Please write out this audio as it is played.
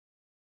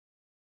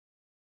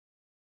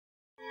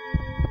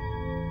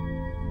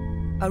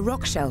A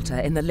rock shelter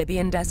in the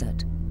Libyan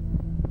desert.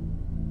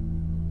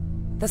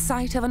 The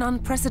site of an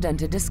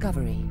unprecedented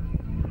discovery.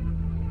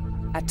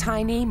 A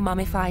tiny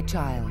mummified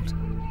child.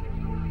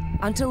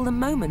 Until the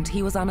moment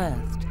he was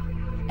unearthed,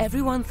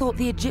 everyone thought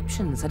the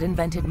Egyptians had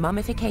invented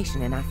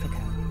mummification in Africa.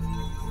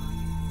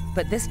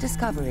 But this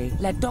discovery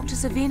led Dr.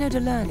 Savino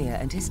Delernia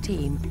and his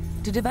team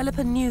to develop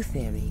a new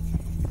theory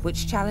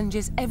which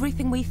challenges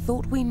everything we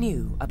thought we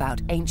knew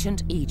about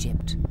ancient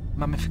Egypt.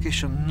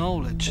 Mummification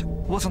knowledge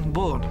wasn't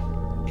born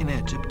in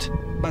Egypt,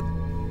 but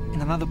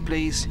in another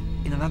place,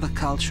 in another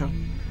culture,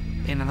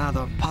 in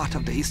another part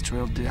of the history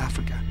of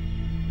Africa.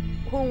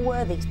 Who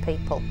were these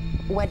people?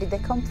 Where did they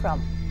come from?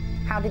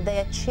 How did they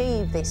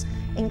achieve this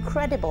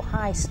incredible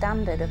high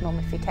standard of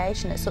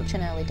mummification at such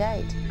an early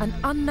date? An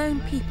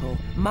unknown people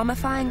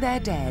mummifying their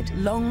dead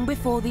long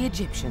before the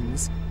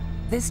Egyptians.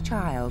 This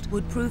child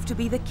would prove to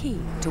be the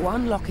key to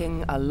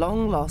unlocking a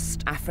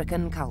long-lost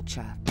African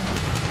culture.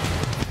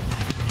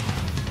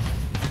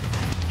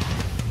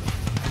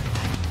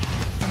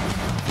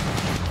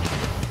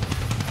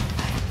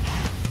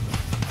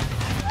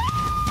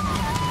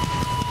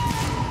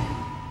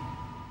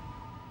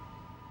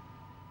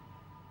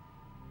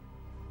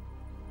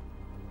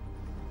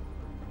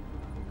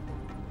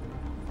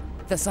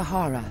 The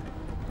Sahara.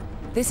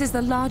 This is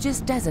the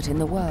largest desert in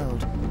the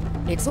world.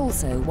 It's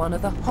also one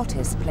of the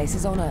hottest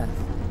places on Earth,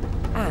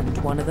 and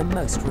one of the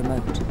most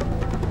remote.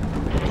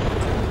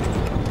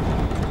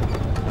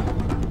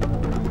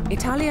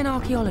 Italian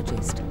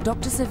archaeologist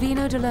Dr.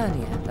 Savino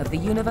Delernia of the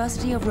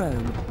University of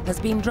Rome has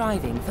been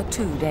driving for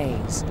 2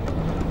 days.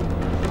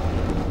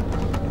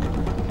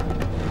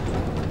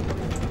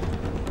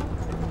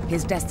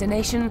 His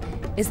destination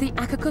is the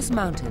Caucasus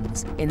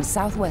Mountains in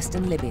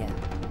southwestern Libya.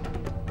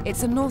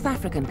 It's a North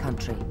African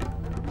country.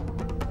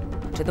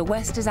 To the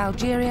west is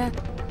Algeria,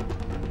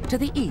 to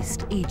the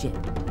east,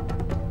 Egypt.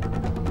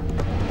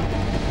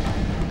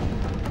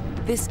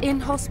 This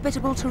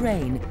inhospitable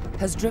terrain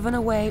has driven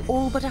away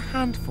all but a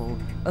handful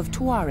of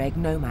Tuareg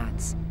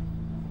nomads.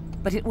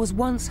 But it was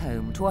once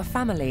home to a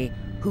family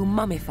who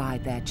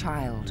mummified their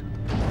child.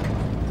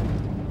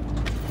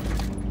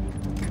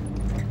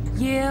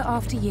 Year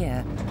after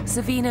year,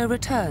 Savino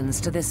returns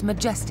to this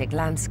majestic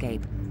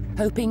landscape,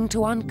 hoping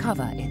to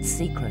uncover its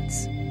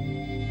secrets.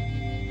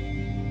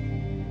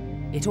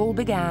 It all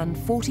began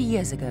 40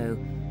 years ago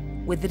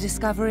with the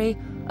discovery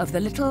of the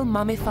little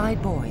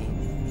mummified boy,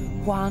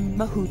 Uan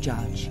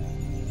Muhuggiag.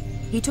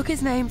 He took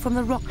his name from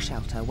the rock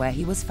shelter where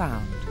he was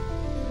found.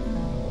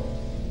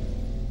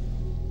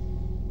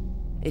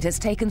 It has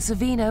taken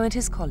Savino and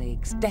his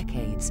colleagues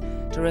decades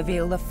to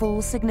reveal the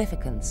full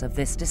significance of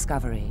this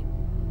discovery.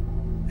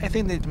 I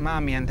think that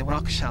mummy and the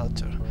rock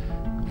shelter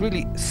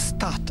really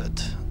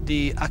started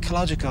the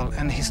archaeological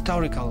and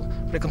historical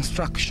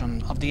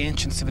reconstruction of the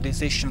ancient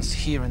civilizations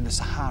here in the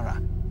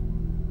Sahara.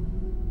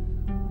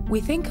 We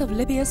think of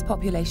Libya's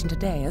population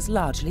today as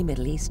largely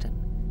Middle Eastern.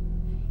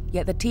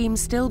 Yet the team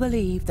still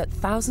believe that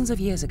thousands of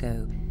years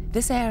ago,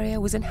 this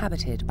area was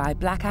inhabited by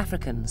black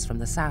Africans from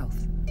the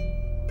south.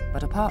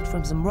 But apart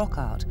from some rock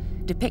art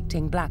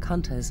depicting black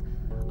hunters,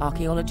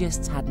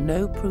 archaeologists had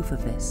no proof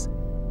of this.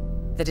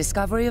 The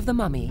discovery of the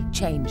mummy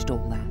changed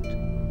all that.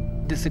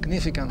 The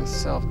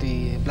significance of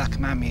the black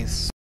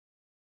mummies.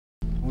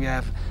 We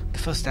have the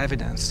first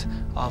evidence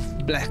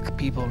of black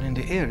people in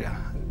the area,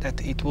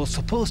 that it was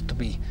supposed to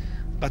be,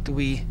 but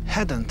we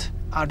hadn't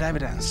hard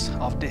evidence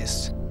of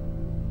this.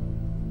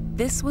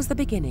 This was the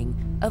beginning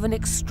of an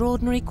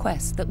extraordinary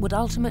quest that would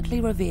ultimately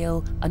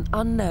reveal an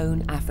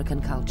unknown African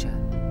culture.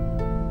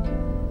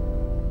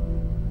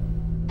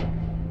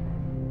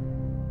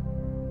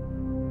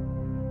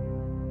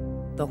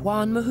 The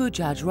Uan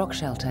Muhuggiag rock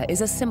shelter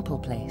is a simple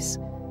place,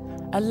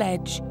 a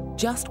ledge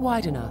just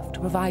wide enough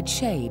to provide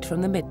shade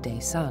from the midday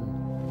sun.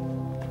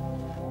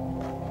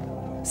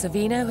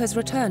 Savino has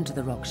returned to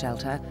the rock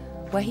shelter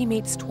where he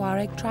meets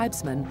Tuareg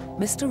tribesman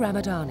Mr.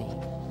 Ramadani,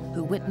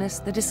 who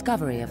witnessed the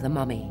discovery of the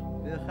mummy.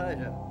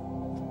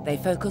 They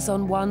focus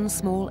on one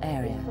small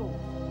area,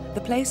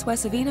 the place where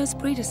Savino's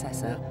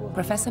predecessor,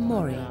 Professor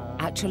Mori,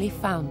 actually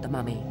found the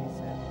mummy.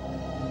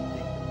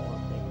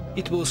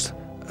 It was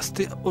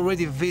still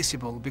already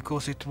visible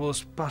because it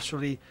was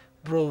partially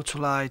brought to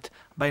light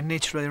by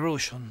natural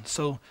erosion.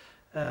 So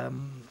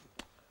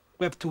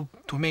we have to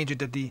imagine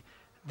that the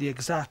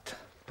exact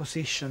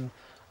position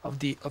of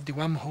the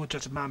Uan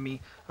Muhuggiag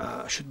mummy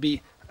should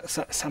be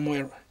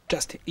somewhere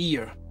just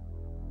here.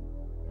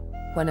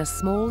 When a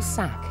small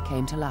sack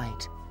came to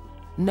light,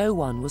 no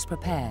one was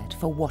prepared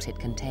for what it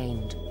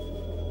contained.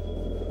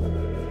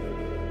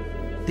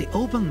 They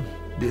opened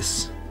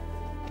this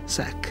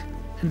sack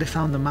and they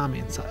found the mummy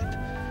inside.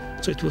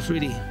 So it was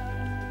really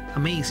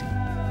amazing.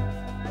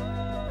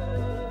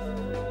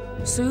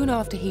 Soon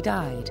after he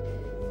died,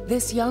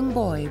 this young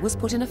boy was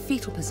put in a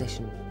fetal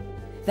position,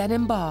 then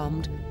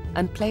embalmed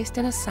and placed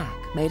in a sack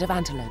made of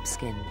antelope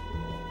skin.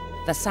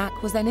 The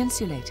sack was then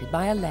insulated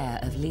by a layer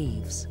of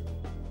leaves.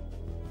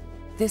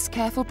 This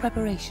careful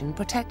preparation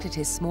protected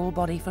his small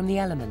body from the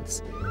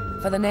elements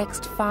for the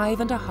next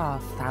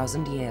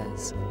 5,500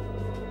 years.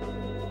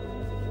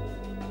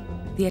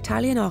 The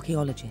Italian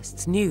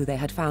archaeologists knew they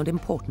had found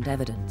important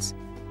evidence.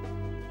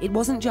 It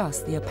wasn't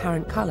just the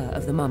apparent colour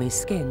of the mummy's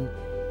skin,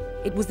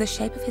 it was the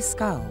shape of his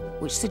skull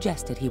which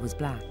suggested he was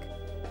black.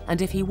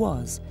 And if he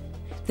was,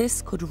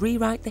 this could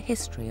rewrite the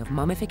history of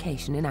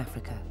mummification in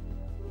Africa.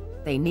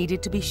 They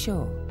needed to be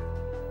sure.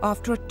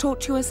 After a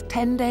tortuous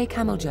 10-day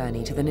camel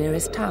journey to the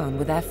nearest town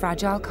with their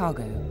fragile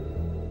cargo,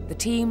 the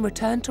team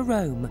returned to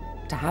Rome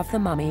to have the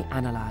mummy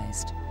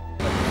analysed.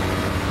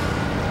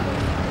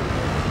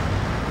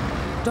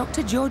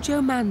 Dr.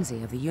 Giorgio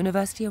Manzi of the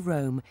University of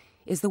Rome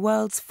is the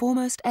world's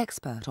foremost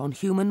expert on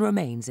human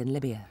remains in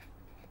Libya,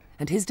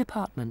 and his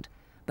department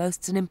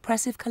boasts an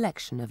impressive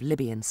collection of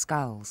Libyan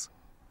skulls.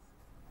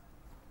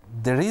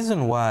 The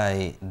reason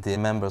why the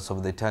members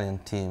of the Italian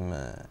team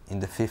in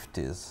the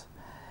 50s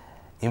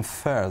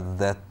inferred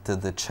that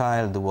the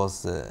child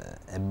was a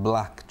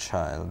black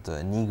child,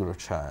 a Negro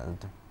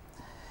child,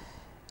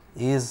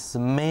 is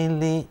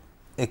mainly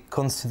a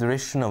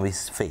consideration of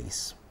his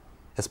face,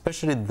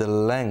 especially the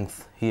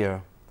length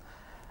here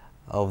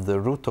of the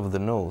root of the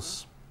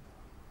nose,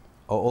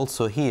 or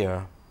also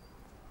here,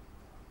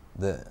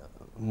 the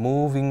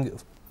moving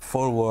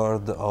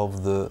forward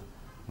of the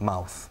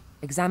mouth.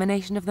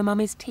 Examination of the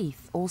mummy's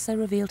teeth also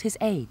revealed his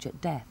age at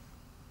death.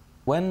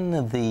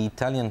 When the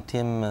Italian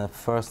team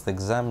first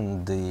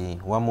examined the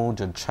Uan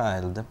Muhuggiag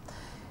child,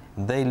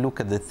 they looked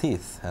at the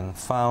teeth and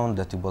found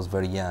that it was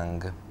very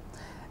young.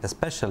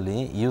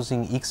 Especially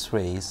using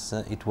X-rays,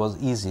 it was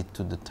easy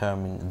to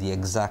determine the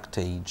exact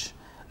age,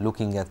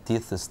 looking at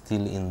teeth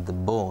still in the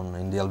bone,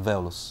 in the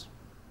alveolus.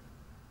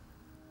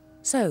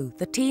 So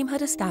the team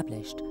had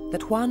established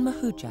that Uan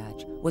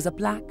Muhuggiag was a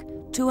black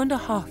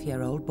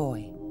 2.5-year-old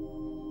boy.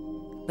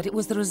 But it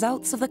was the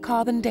results of the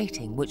carbon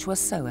dating which were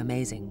so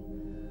amazing.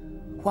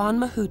 Uan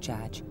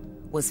Muhuggiag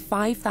was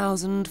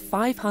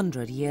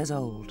 5,500 years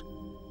old.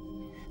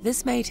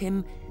 This made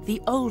him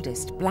the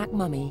oldest black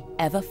mummy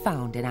ever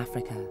found in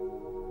Africa.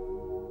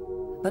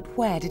 But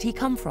where did he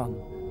come from?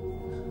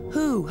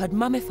 Who had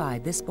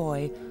mummified this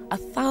boy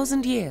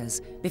 1,000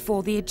 years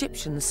before the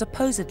Egyptians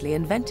supposedly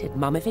invented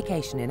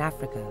mummification in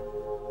Africa?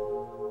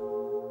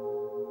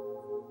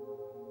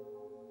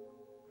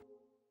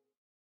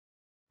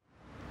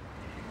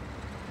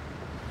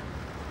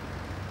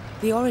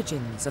 The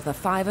origins of the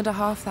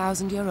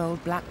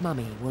 5,500-year-old black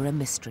mummy were a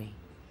mystery.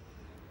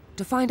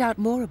 To find out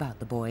more about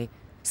the boy,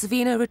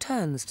 Savino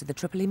returns to the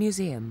Tripoli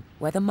Museum,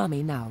 where the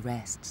mummy now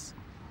rests.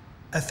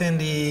 I think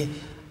the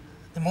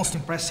most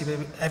impressive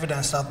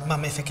evidence of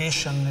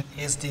mummification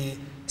is the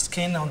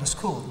skin on the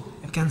skull.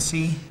 You can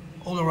see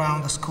all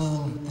around the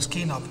skull the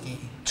skin of the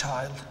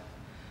child.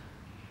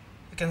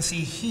 You can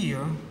see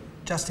here,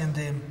 just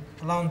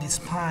along the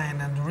spine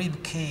and the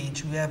rib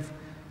cage, we have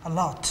a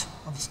lot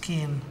of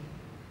skin,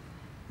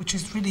 which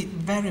is really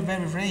very,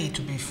 very rare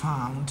to be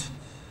found.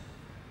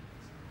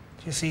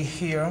 You see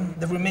here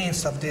the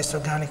remains of this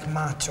organic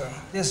matter.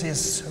 This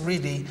is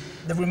really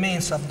the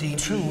remains of the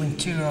true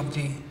interior of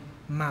the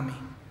mummy.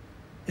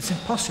 It's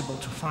impossible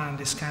to find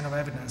this kind of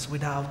evidence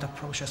without a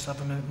process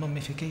of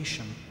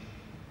mummification.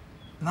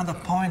 Another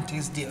point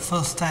is the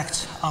first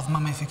act of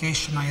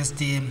mummification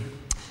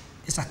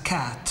is a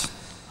cut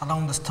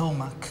along the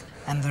stomach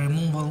and the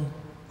removal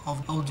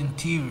of all the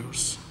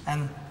interiors.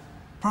 And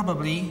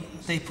probably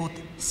they put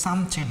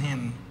something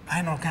in,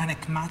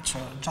 inorganic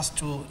matter, just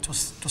to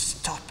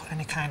stop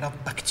any kind of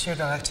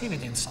bacterial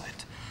activity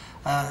inside,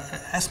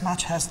 as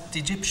much as the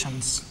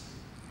Egyptians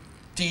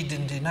did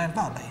in the Nile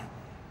Valley.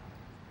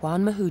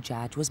 Uan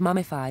Muhuggiag was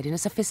mummified in a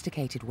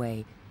sophisticated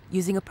way,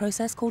 using a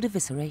process called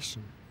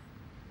evisceration.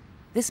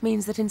 This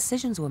means that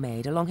incisions were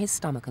made along his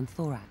stomach and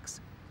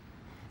thorax.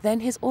 Then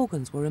his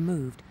organs were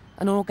removed,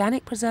 an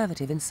organic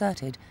preservative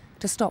inserted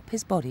to stop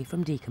his body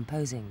from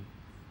decomposing.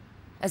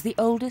 As the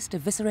oldest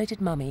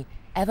eviscerated mummy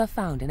ever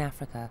found in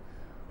Africa,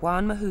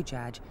 Uan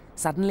Muhuggiag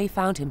suddenly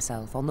found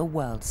himself on the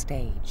world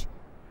stage.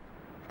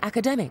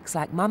 Academics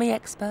like mummy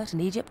expert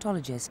and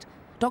Egyptologist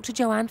Dr.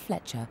 Joanne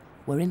Fletcher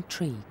were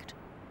intrigued.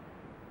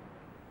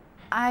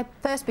 I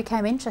first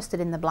became interested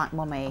in the black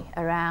mummy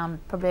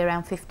probably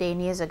around 15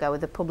 years ago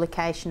with the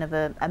publication of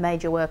a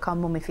major work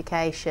on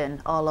mummification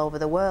all over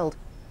the world.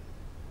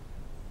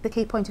 The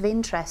key point of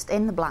interest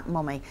in the black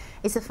mummy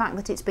is the fact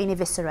that it's been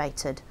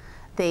eviscerated.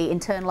 The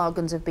internal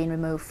organs have been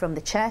removed from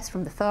the chest,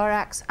 from the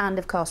thorax, and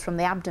of course from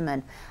the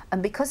abdomen.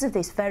 And because of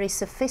this very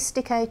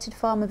sophisticated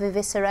form of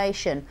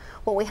evisceration,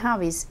 what we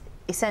have is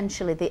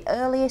essentially the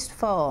earliest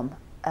form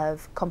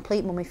of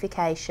complete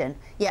mummification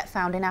yet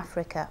found in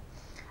Africa.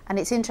 And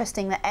it's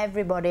interesting that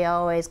everybody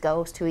always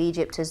goes to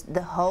Egypt as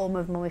the home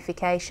of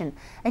mummification.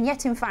 And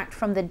yet, in fact,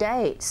 from the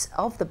dates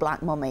of the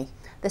black mummy,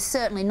 there's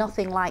certainly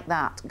nothing like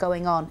that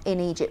going on in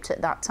Egypt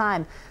at that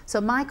time.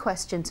 So my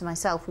question to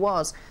myself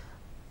was,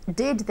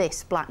 did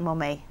this black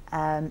mummy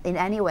in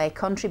any way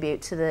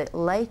contribute to the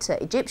later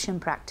Egyptian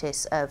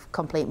practice of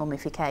complete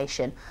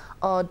mummification,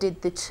 or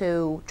did the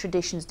two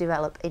traditions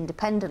develop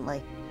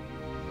independently?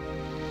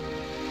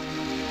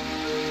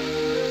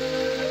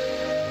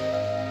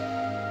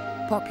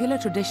 Popular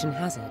tradition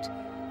has it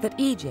that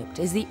Egypt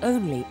is the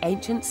only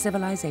ancient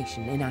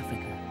civilization in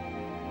Africa.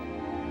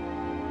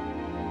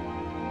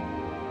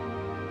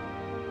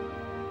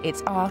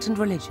 Its art and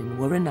religion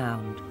were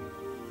renowned,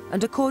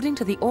 and according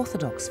to the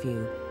Orthodox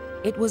view,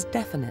 it was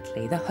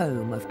definitely the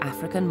home of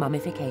African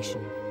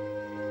mummification.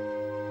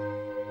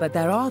 But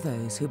there are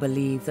those who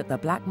believe that the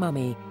Black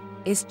Mummy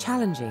is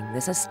challenging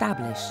this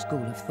established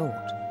school of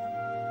thought.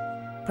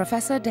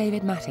 Professor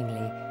David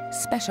Mattingly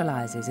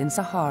specializes in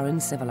Saharan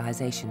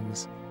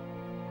civilizations.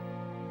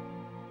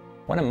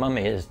 When a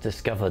mummy is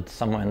discovered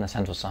somewhere in the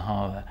Central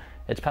Sahara,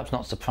 it's perhaps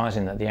not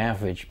surprising that the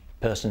average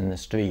person in the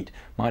street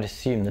might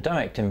assume the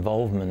direct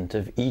involvement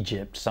of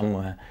Egypt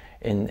somewhere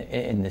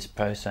in this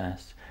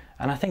process.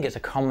 And I think it's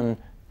a common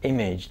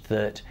image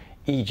that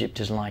Egypt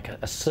is like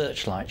a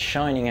searchlight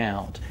shining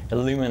out,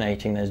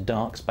 illuminating those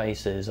dark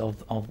spaces of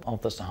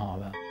the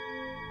Sahara.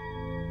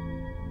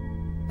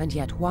 And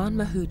yet Uan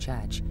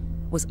Muhuggiag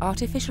was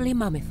artificially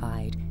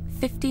mummified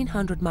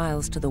 1,500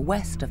 miles to the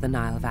west of the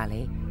Nile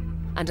Valley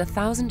and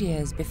 1,000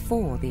 years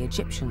before the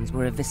Egyptians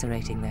were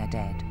eviscerating their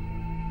dead.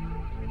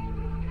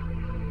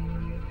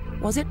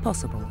 Was it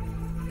possible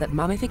that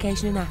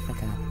mummification in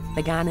Africa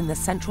began in the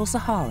Central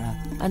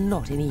Sahara and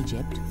not in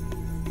Egypt?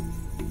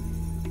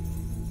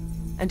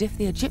 And if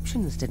the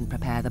Egyptians didn't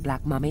prepare the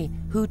Black Mummy,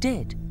 who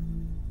did?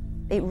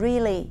 It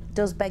really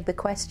does beg the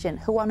question,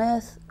 who on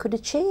earth could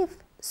achieve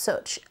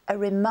such a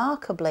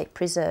remarkably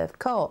preserved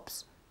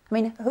corpse? I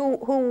mean,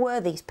 who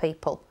were these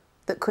people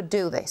that could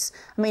do this?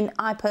 I mean,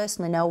 I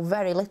personally know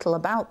very little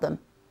about them.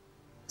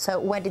 So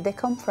where did they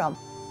come from?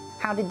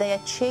 How did they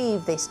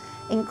achieve this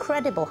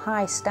incredible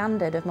high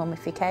standard of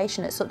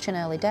mummification at such an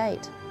early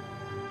date?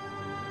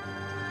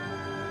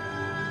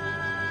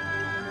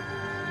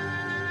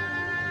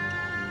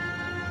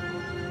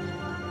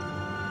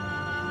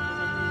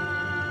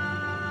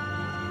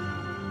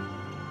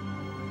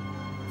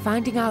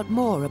 Finding out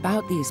more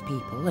about these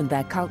people and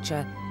their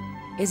culture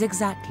is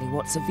exactly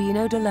what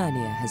Savino de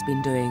Lernia has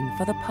been doing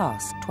for the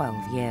past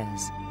 12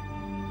 years.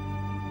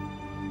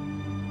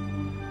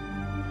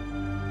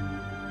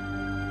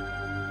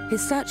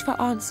 His search for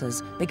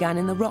answers began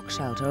in the rock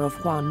shelter of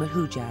Uan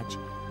Muhuggiag,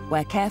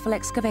 where careful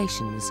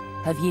excavations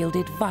have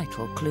yielded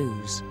vital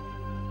clues.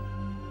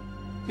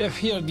 We have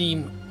here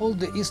all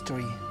the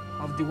history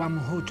of the Uan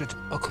Muhuggiag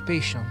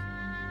occupation.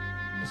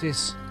 This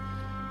is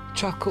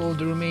charcoal,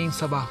 the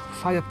remains of a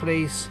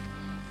fireplace,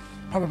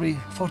 probably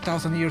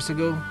 4,000 years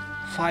ago,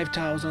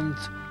 5,000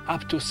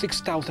 up to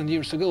 6,000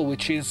 years ago,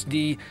 which is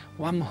the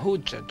Uan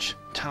Muhuggiag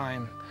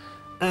time.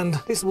 And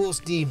this was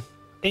the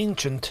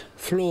ancient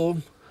floor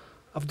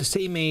of the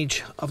same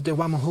age of the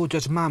Uan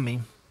Muhuggiag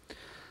mummy.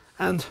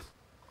 And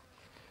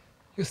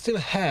you still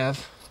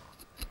have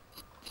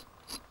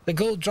the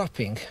gold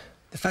dropping.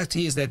 The fact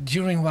is that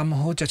during Uan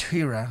Muhuggiag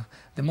era,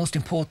 the most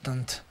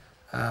important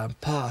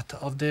part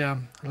of their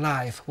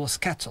life was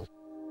cattle.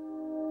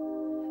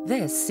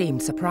 This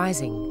seemed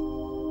surprising.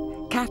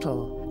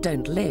 Cattle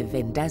don't live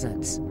in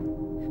deserts,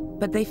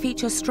 but they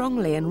feature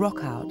strongly in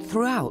rock art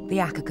throughout the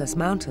Caucasus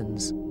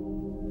Mountains.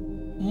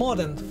 More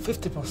than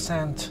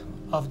 50%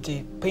 of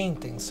the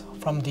paintings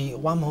from the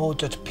Uan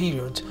Muhuggiag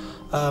period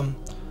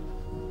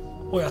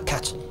were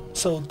cattle.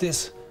 So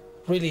this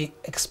really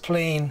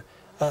explains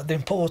the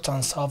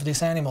importance of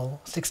this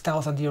animal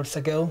 6,000 years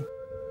ago.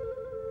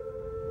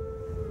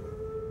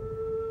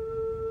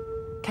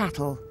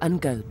 Cattle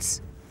and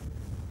goats.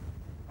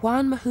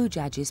 Uan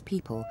Muhuggiag's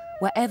people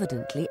were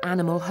evidently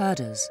animal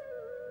herders.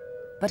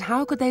 But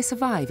how could they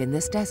survive in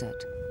this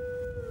desert?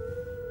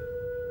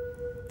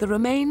 The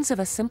remains of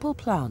a simple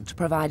plant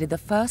provided the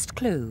first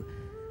clue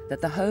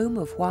that the home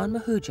of Uan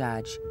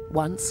Muhuggiag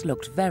once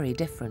looked very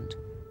different.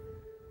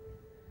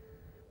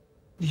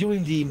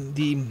 During the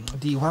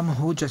Uan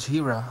Muhuggiag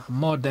era,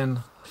 more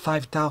than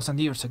 5,000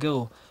 years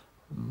ago,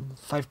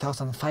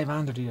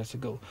 5,500 years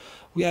ago,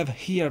 we have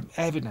here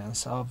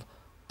evidence of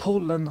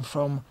pollen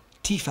from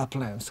Tifa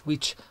plants,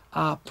 which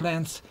are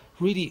plants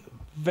really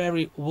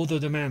very water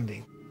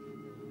demanding.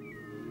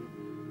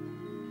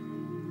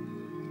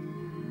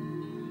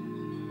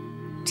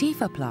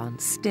 Tifa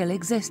plants still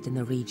exist in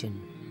the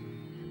region,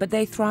 but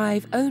they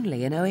thrive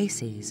only in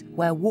oases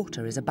where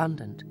water is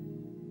abundant.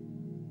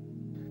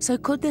 So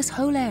could this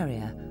whole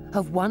area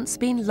have once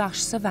been lush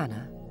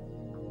savanna?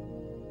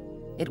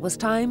 It was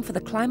time for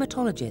the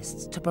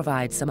climatologists to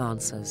provide some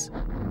answers.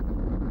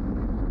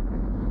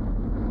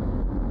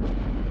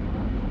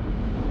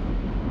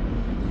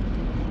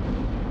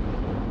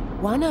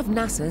 One of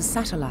NASA's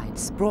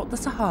satellites brought the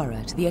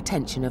Sahara to the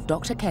attention of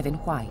Dr. Kevin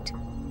White.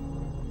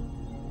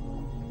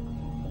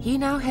 He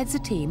now heads a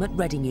team at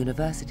Reading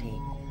University,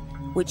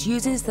 which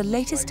uses the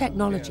latest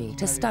technology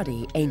to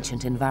study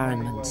ancient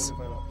environments.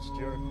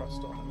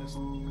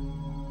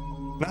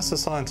 NASA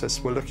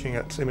scientists were looking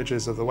at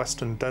images of the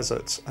Western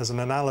deserts as an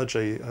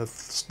analogy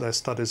of their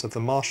studies of the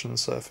Martian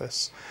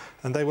surface.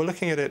 And they were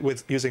looking at it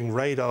with using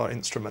radar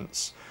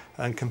instruments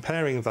and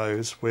comparing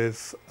those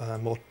with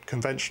more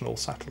conventional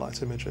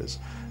satellite images.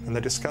 And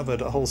they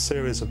discovered a whole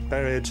series of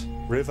buried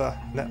river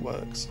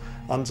networks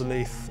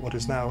underneath what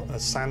is now a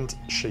sand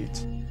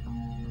sheet.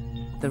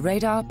 The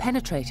radar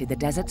penetrated the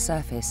desert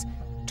surface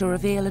to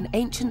reveal an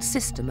ancient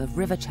system of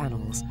river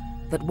channels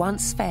that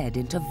once fed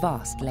into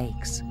vast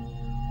lakes.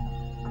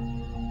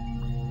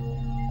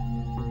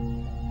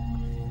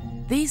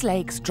 These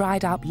lakes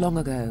dried up long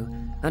ago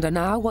and are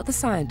now what the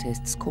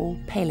scientists call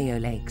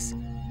paleo lakes.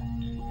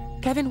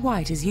 Kevin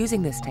White is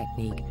using this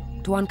technique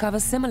to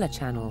uncover similar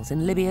channels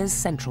in Libya's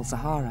central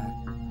Sahara.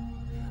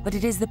 But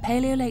it is the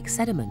paleo lake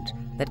sediment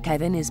that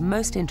Kevin is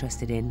most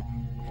interested in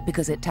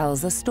because it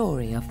tells the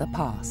story of the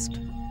past.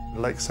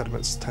 Lake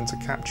sediments tend to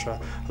capture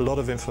a lot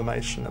of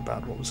information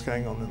about what was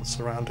going on in the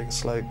surrounding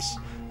slopes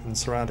and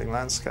surrounding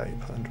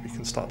landscape, and we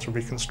can start to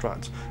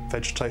reconstruct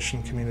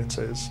vegetation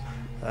communities.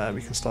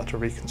 We can start to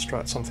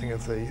reconstruct something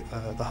of the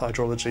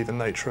hydrology, the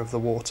nature of the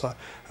water,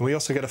 and we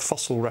also get a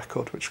fossil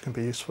record which can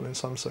be useful in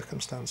some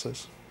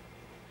circumstances.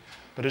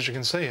 But as you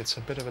can see, it's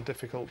a bit of a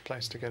difficult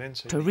place to get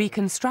into. To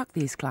reconstruct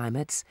these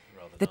climates,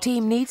 the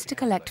team needs to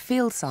collect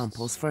field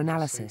samples for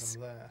analysis.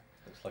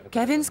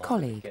 Kevin's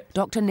colleague,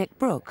 Dr. Nick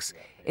Brooks,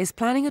 is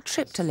planning a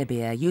trip to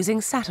Libya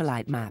using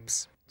satellite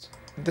maps.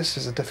 This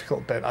is a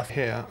difficult bit up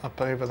here, up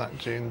over that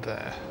dune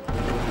there.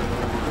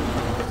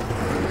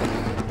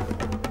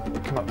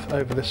 Come up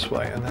over this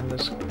way, and then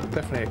there's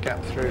definitely a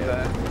gap through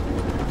there.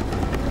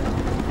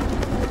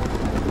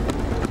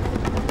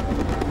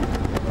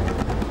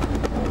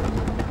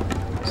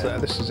 So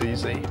this is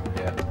easy.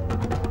 Yeah.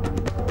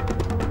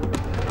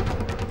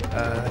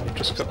 You've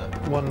just got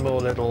one more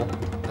little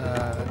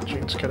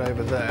dune to get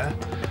over there,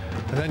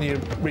 and then you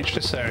reach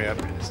this area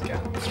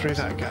through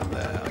that gap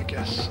there, I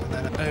guess, and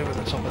then over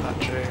the top of that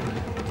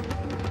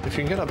dune. If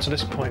you can get up to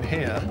this point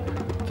here,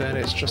 then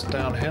it's just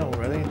downhill,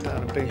 really,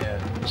 down a big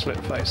slip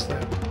face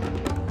there.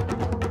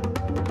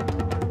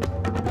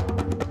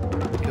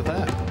 You're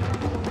there.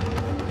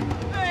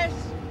 This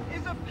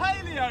is a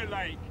paleo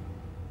lake.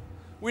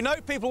 We know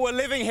people were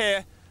living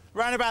here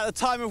around about the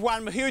time of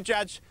Uan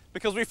Muhuggiag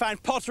because we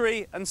found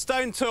pottery and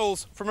stone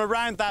tools from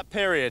around that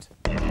period.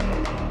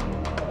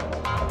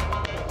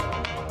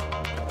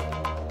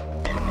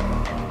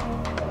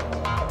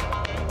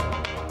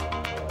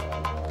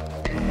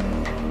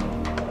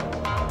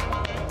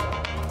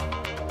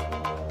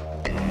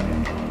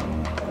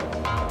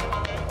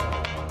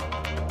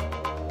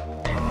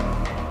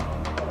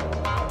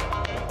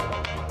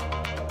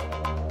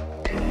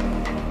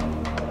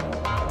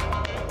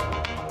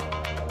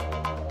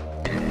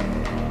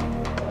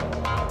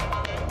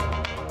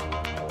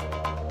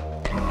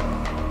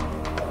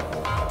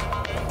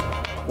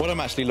 What I'm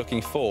actually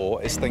looking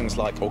for is things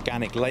like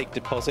organic lake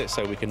deposits,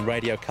 so we can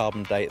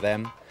radiocarbon date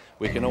them.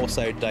 We can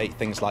also date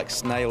things like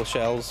snail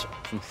shells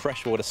from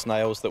freshwater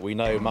snails that we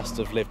know must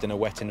have lived in a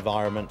wet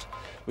environment.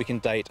 We can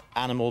date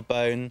animal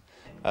bone,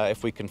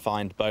 if we can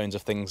find bones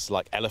of things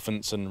like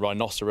elephants and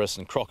rhinoceros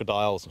and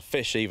crocodiles and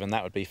fish even,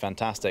 that would be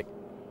fantastic.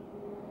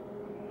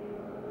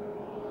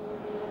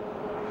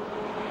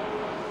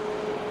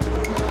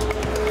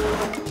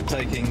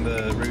 Taking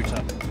the route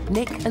up.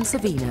 Nick and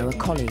Savino are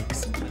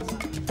colleagues.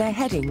 They're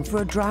heading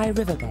for a dry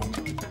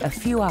riverbed, a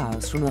few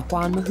hours from the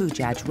Uan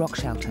Muhuggiag rock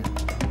shelter.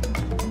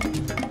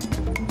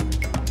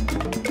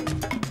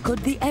 Could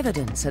the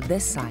evidence at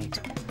this site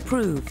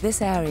prove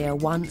this area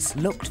once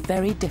looked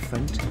very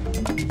different?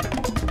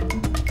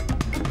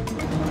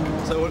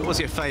 So what was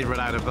your favourite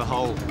out of the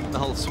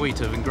whole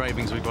suite of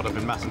engravings we've got up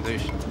in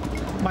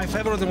Masandouche? My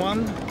favorite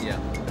one, Yeah.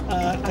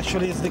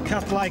 actually, is the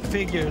cat-like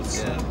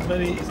figures. Yeah.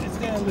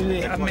 It's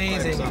really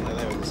amazing. Famous, aren't they?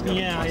 They were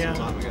discovered quite some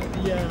time ago.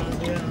 Yeah.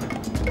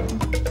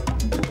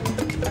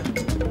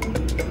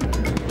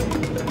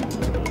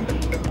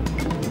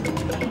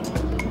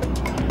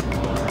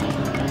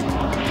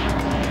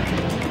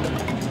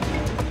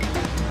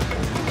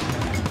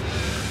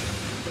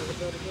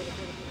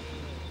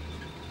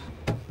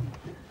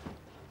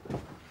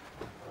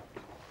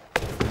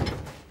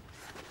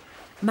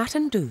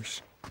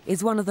 Masandouche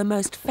is one of the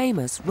most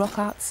famous rock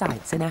art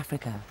sites in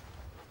Africa.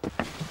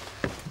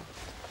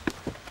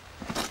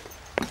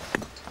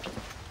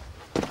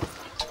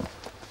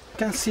 You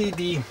can see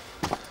the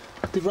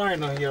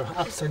rhino here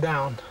upside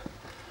down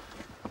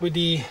with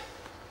the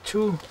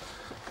two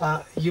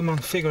human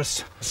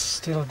figures,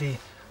 still the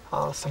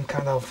some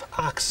kind of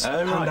axe,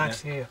 hand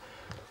axe here.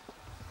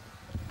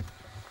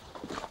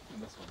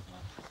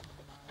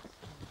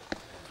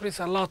 There is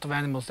a lot of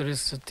animals. There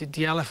is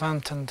the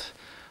elephant and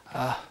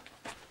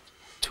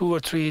 2 or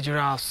 3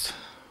 giraffes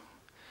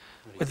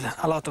with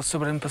a lot of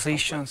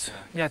superimpositions.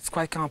 Yeah, it's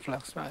quite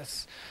complex. But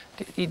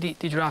the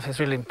giraffe is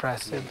really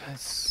impressive.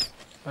 It's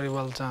very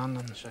well done.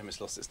 And Shame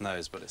it's lost its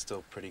nose, but it's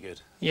still pretty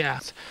good. yeah,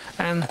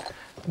 and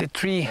the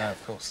 3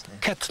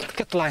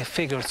 cat-like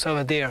figures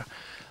over there.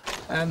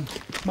 And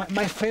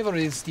my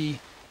favorite is the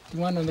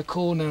one on the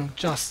corner,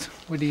 just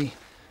with the.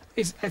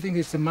 I think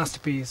it's a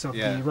masterpiece of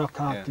the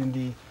rock art in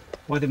the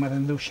Wadi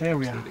Masandouche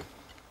area. Absolutely.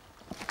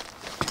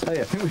 Hey,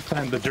 I think we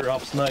found the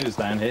giraffe's nose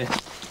down here.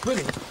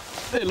 Really?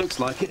 It looks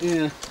like it,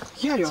 yeah.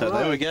 Yeah, you're right. So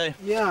there we go.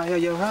 Yeah,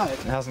 you're right. It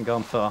hasn't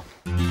gone far.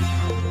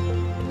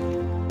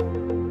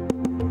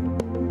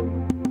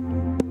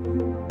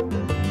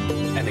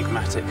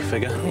 Enigmatic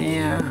figure.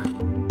 Yeah.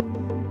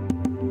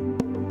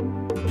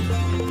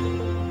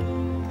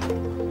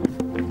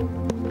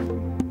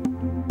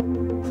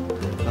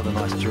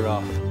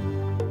 giraffe.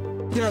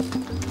 Yeah,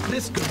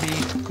 this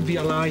could be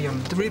a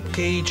lion. The rib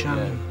cage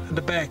and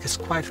the back is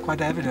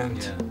quite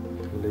evident.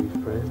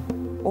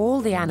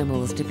 All the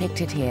animals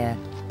depicted here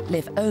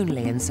live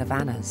only in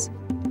savannas.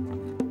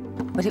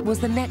 But it was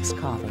the next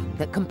carving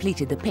that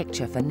completed the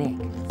picture for Nick.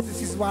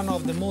 This is one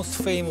of the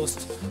most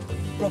famous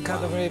rock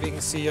art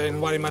engravings here in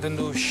Wadi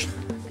Madandush.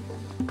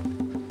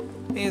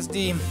 It's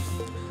the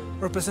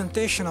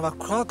representation of a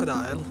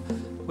crocodile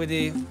with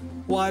the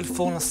wild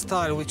fauna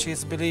style, which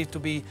is believed to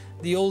be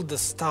the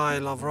oldest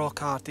style of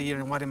rock art here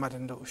in Wadi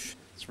Madandush.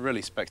 It's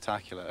really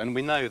spectacular, and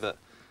we know that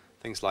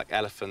things like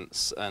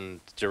elephants and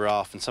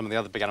giraffe and some of the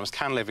other big animals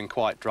can live in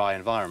quite dry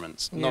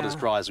environments, not as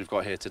dry as we've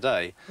got here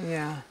today.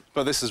 Yeah.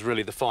 But this is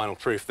really the final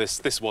proof.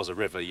 This was a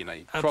river, you know.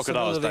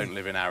 Crocodiles don't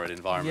live in arid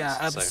environments.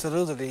 Yeah,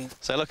 absolutely.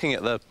 So looking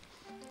at the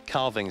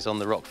carvings on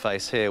the rock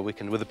face here, we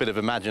can, with a bit of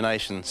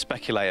imagination,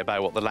 speculate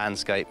about what the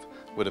landscape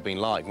would have been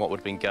like, what would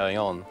have been going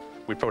on.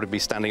 We'd probably be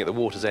standing at the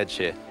water's edge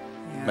here,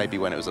 maybe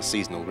when it was a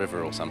seasonal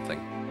river or something.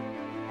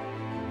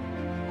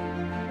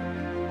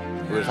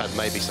 We would have had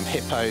maybe some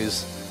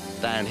hippos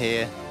down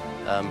here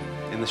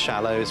in the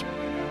shallows.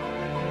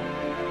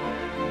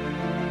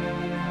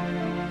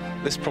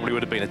 This probably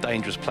would have been a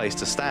dangerous place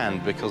to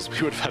stand because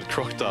we would have had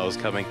crocodiles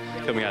coming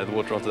out of the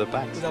water onto the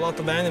banks. There's a lot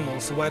of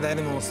animals, wild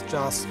animals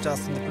just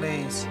in the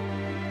place.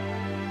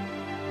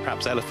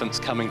 Perhaps elephants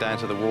coming down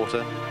to the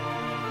water.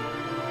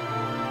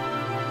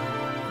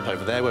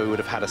 Over there where we would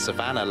have had a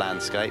savannah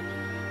landscape,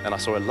 and I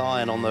saw a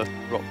lion on the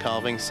rock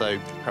carving, so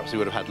perhaps we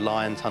would have had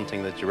lions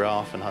hunting the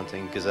giraffe and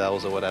hunting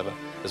gazelles or whatever,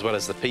 as well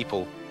as the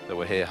people that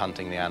were here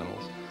hunting the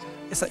animals.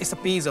 It's a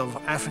piece of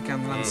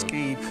African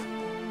landscape.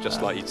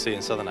 Just like you'd see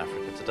in southern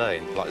Africa today,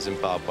 like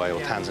Zimbabwe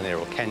or Tanzania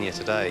or Kenya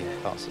today,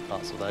 parts of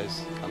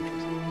those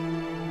countries.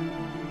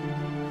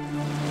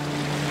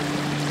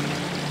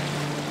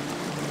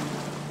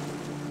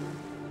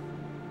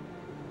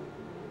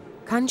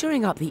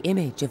 Conjuring up the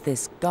image of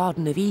this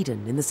Garden of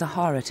Eden in the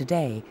Sahara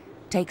today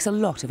takes a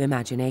lot of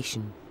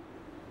imagination.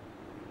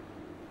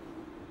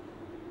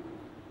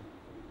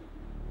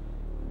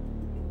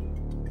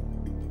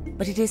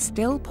 But it is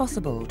still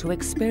possible to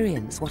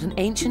experience what an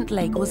ancient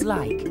lake was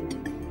like,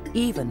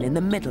 even in the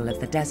middle of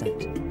the desert.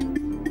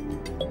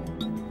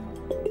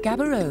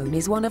 Gaborone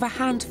is one of a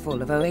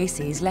handful of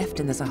oases left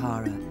in the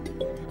Sahara,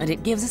 and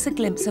it gives us a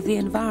glimpse of the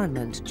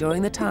environment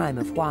during the time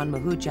of Uan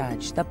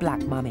Muhuggiag, the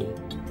Black Mummy.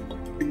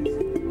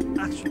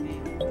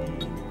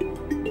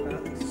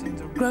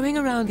 Growing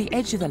around the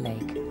edge of the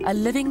lake are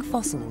living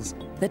fossils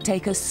that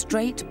take us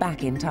straight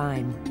back in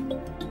time.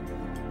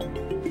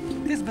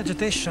 This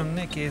vegetation,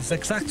 Nick, is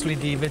exactly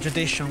the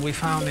vegetation we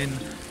found in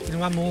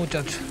Uan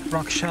Muhuggiag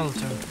rock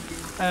shelter.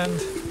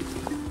 And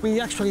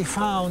we actually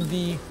found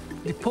the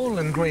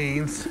pollen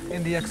grains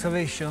in the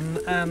excavation,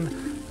 and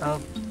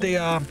they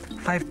are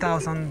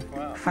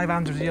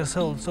 5,500 years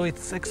old, so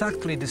it's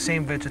exactly the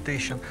same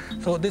vegetation.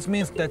 So this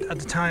means that at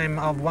the time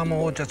of Uan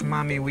Muhuggiag's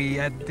mummy we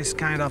had this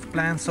kind of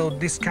plant, so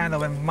this kind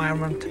of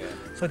environment,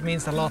 so it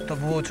means a lot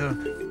of water.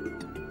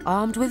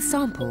 Armed with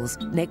samples,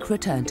 Nick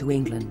returned to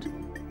England.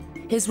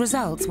 His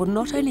results would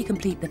not only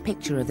complete the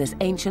picture of this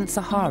ancient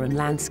Saharan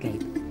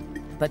landscape,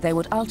 but they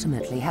would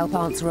ultimately help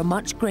answer a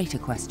much greater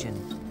question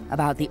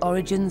about the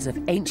origins of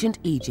ancient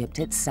Egypt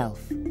itself.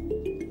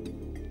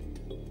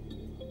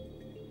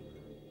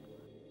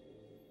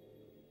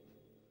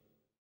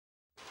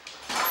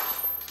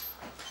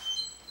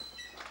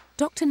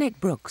 Dr. Nick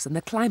Brooks and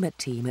the climate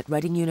team at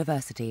Reading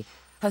University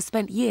have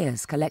spent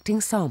years collecting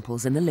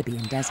samples in the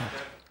Libyan desert.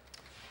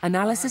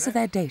 Analysis of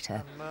their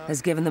data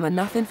has given them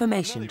enough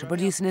information to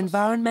produce an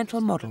environmental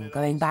model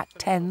going back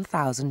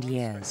 10,000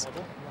 years.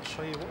 I'll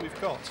show you what we've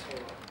got. It's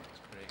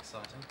pretty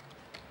exciting.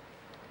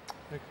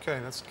 Okay,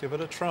 let's give it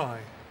a try.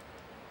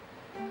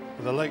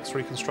 The lake's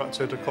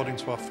reconstructed according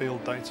to our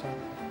field data.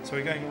 So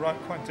we're going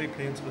quite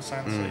deeply into the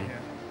sand sea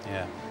here.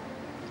 Yeah.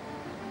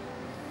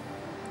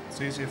 It's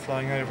easier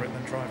flying over it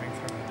than driving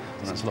through it.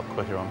 And that's a lot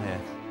quicker on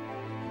here.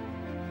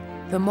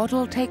 The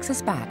model takes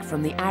us back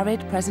from the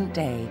arid present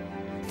day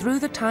through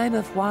the time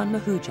of Uan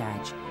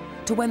Muhuggiag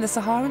to when the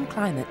Saharan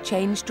climate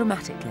changed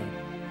dramatically,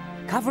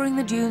 covering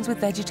the dunes with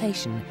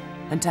vegetation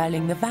and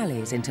turning the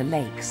valleys into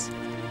lakes.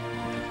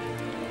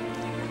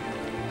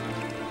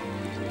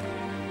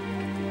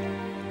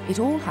 It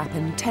all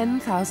happened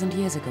 10,000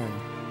 years ago,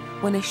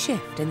 when a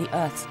shift in the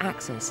Earth's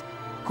axis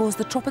caused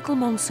the tropical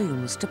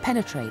monsoons to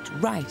penetrate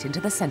right into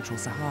the central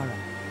Sahara.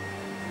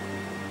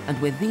 And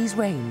with these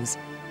rains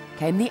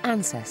came the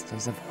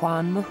ancestors of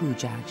Uan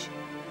Muhuggiag.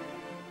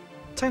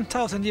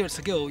 10,000 years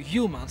ago,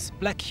 humans,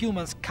 black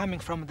humans coming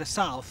from the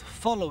south,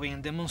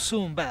 following the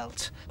monsoon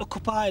belt,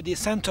 occupied the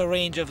central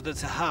range of the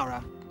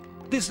Sahara.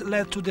 This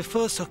led to the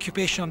first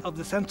occupation of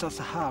the central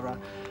Sahara,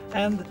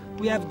 and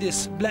we have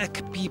these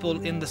black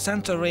people in the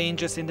central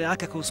ranges, in the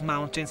Caucasus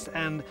Mountains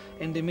and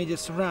in the immediate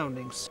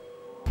surroundings.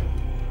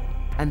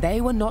 And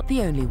they were not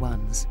the only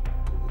ones.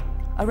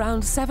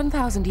 Around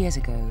 7,000 years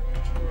ago,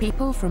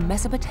 people from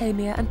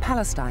Mesopotamia and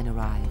Palestine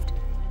arrived,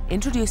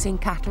 introducing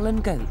cattle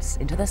and goats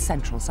into the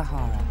central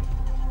Sahara.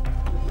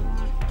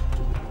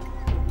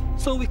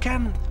 So we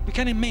can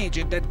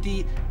imagine that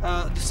the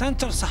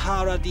central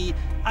Sahara, the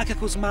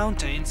Caucasus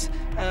Mountains,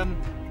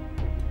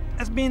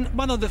 has been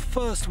one of the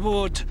first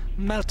world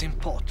melting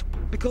pot,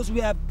 because we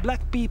have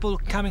black people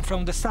coming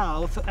from the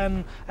south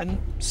and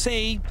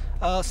say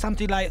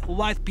something like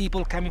white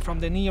people coming from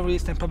the Near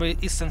East and probably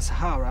Eastern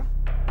Sahara.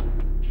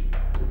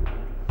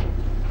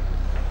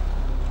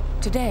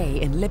 Today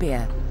in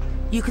Libya,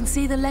 you can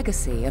see the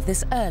legacy of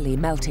this early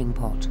melting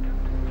pot.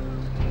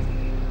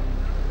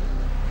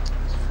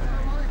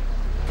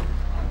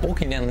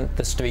 Walking down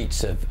the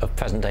streets of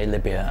present-day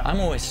Libya,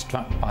 I'm always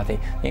struck by the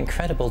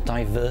incredible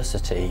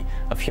diversity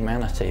of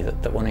humanity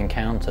that one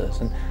encounters,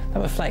 and that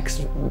reflects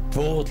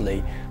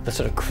broadly the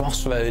sort of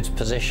crossroads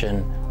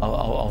position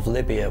of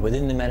Libya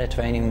within the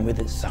Mediterranean with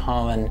its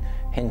Saharan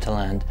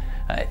hinterland.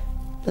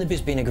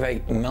 Libya's been a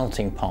great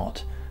melting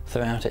pot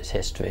throughout its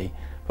history,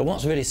 but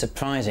what's really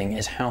surprising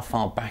is how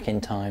far back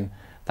in time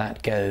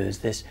that goes,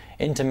 this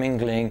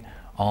intermingling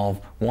of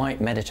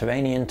white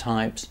Mediterranean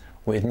types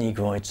with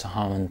Negroid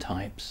Saharan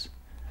types.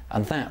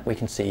 And that we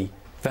can see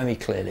very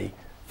clearly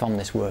from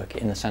this work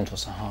in the Central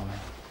Sahara.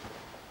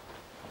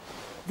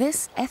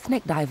 This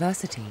ethnic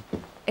diversity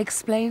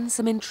explains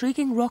some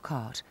intriguing rock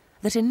art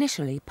that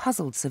initially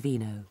puzzled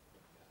Savino.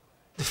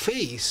 The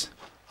face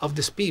of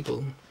these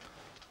people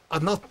are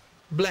not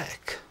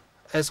black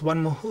as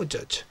Uan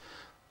Muhuggiag,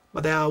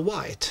 but they are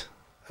white.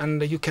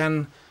 And you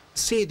can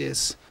see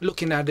this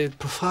looking at the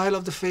profile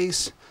of the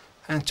face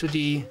and to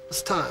the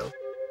style.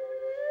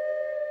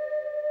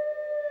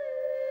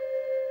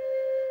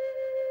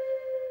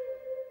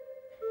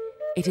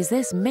 It is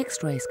this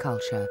mixed-race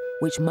culture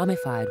which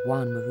mummified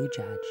Uan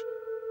Muhuggiag.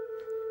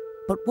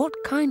 But what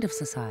kind of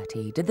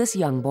society did this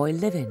young boy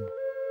live in?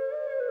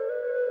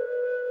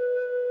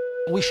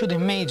 We should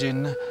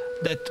imagine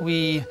that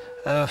we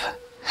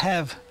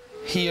have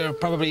here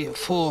probably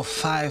 4 or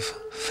 5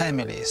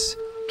 families,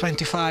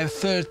 25,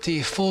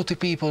 30, 40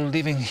 people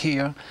living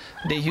here.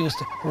 They used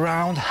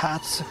round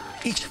huts.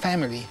 Each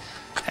family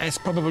has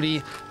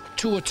probably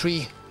 2 or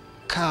 3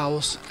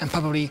 cows and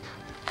probably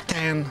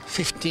 10,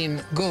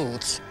 15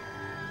 goats.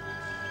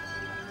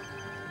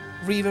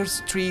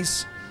 Rivers,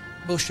 trees,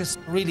 bushes,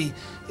 really,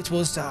 it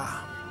was a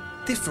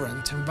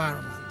different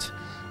environment.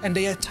 And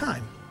they had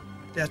time.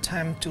 They had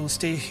time to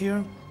stay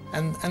here,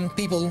 and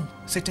people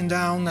sitting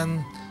down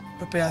and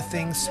prepare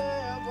things.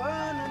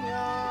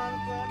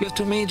 You have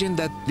to imagine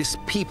that these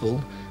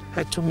people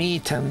had to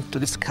meet and to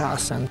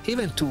discuss and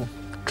even to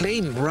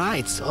claim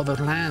rights over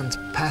land,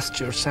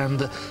 pastures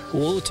and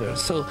water.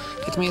 So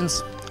it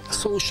means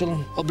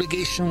social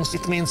obligations,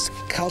 it means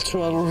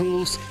cultural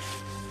rules.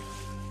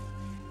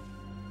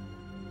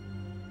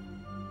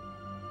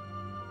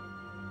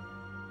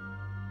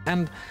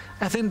 And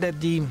I think that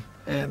the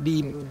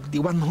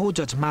Uan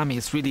Muhuggiag mummy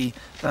is really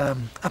a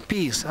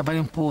very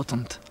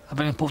important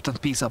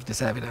piece of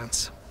this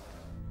evidence.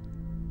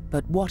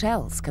 But what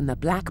else can the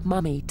black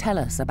mummy tell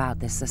us about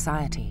this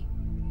society?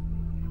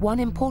 One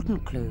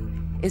important clue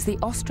is the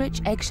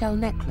ostrich eggshell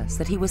necklace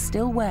that he was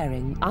still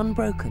wearing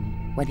unbroken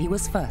when he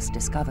was first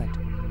discovered.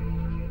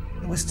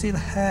 We still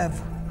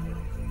have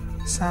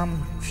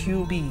some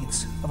few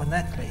beads of a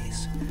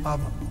necklace of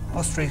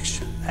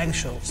ostrich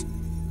eggshells.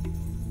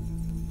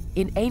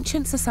 In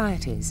ancient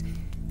societies,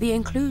 the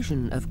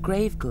inclusion of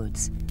grave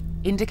goods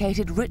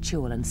indicated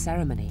ritual and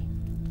ceremony,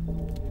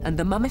 and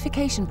the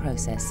mummification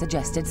process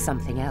suggested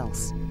something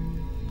else.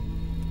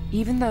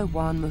 Even though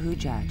Uan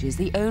Muhuggiag is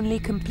the only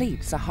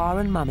complete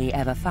Saharan mummy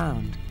ever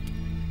found,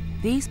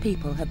 these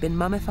people have been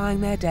mummifying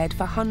their dead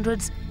for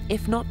hundreds,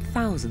 if not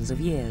thousands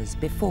of years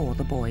before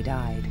the boy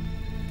died.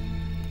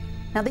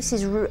 Now this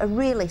is a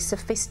really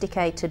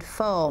sophisticated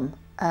form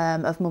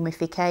of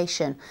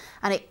mummification,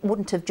 and it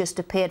wouldn't have just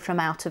appeared from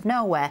out of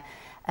nowhere.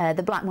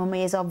 The black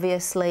mummy is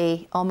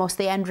obviously almost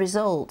the end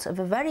result of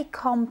a very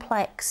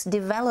complex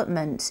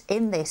development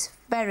in this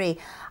very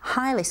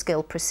highly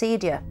skilled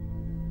procedure.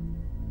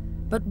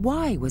 But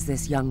why was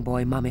this young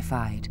boy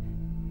mummified?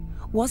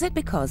 Was it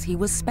because he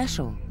was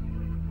special?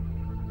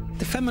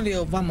 The family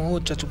of Uan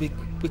Muhuggiag,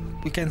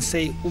 we can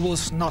say,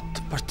 was not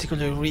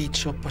particularly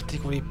rich or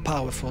particularly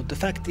powerful. The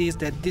fact is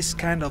that this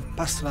kind of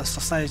pastoral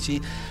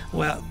society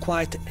were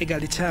quite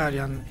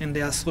egalitarian in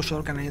their social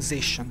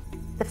organization.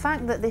 The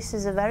fact that this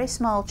is a very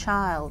small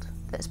child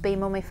that's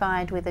been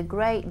mummified with a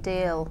great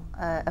deal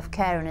of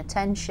care and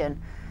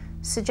attention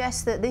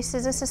suggests that this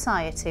is a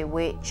society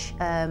which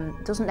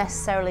doesn't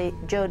necessarily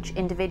judge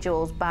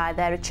individuals by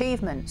their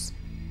achievements.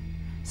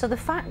 So the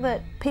fact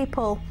that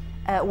people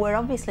were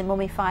obviously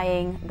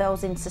mummifying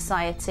those in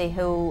society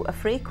who are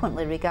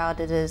frequently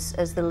regarded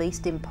as the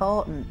least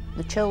important,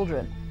 the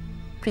children,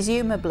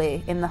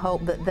 presumably in the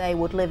hope that they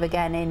would live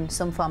again in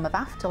some form of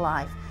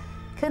afterlife,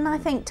 can, I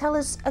think, tell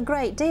us a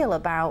great deal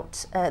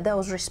about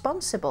those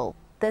responsible.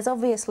 There's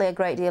obviously a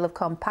great deal of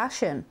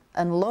compassion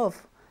and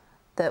love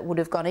that would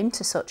have gone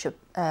into such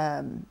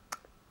a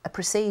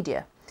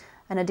procedure,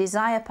 and a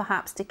desire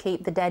perhaps to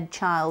keep the dead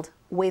child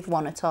with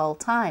one at all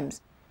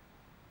times.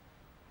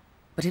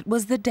 But it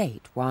was the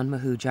date Uan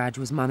Muhuggiag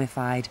was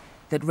mummified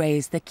that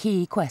raised the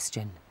key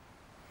question.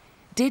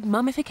 Did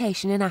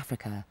mummification in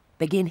Africa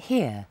begin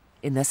here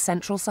in the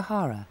central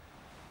Sahara?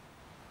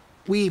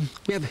 We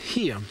have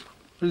here,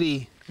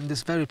 really, in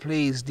this very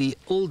place, the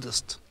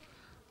oldest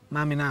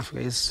mummy in Africa.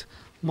 Is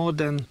more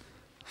than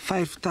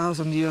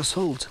 5,000 years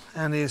old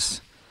and is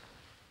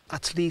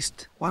at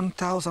least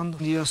 1,000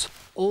 years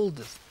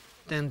older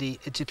than the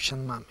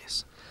Egyptian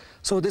mummies.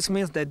 So this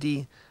means that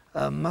the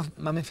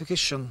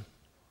mummification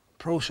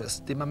process,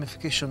 the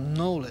mummification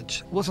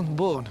knowledge, wasn't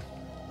born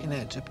in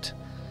Egypt.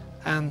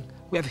 And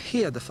we have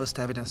here the first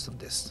evidence of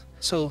this.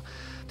 So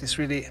it's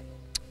really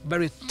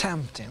very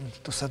tempting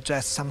to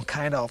suggest some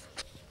kind of,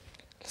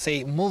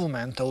 say,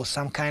 movement or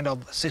some kind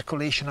of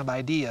circulation of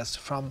ideas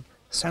from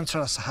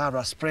central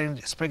Sahara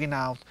spreading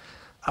out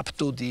up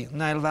to the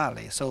Nile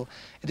Valley. So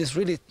it is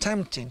really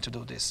tempting to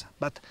do this.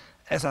 But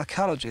as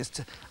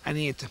archaeologist, I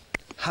need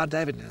hard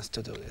evidence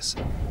to do this.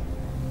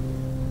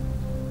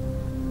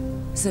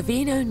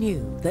 Savino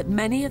knew that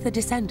many of the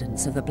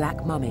descendants of the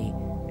Black Mummy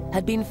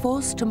had been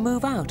forced to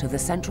move out of the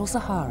central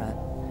Sahara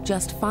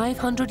just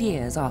 500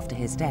 years after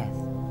his death.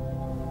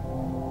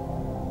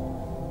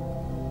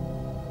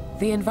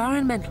 The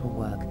environmental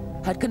work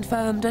had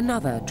confirmed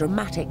another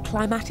dramatic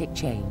climatic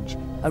change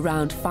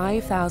around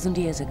 5,000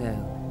 years ago,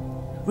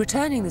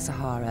 returning the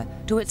Sahara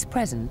to its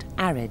present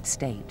arid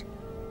state.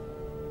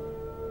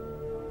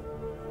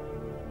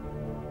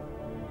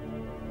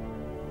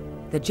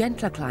 The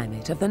gentler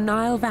climate of the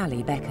Nile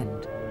Valley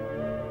beckoned.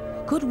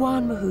 Could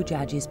Uan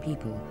Muhuggiag's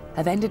people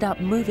have ended up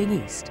moving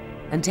east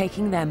and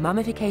taking their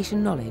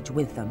mummification knowledge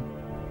with them?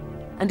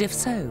 And if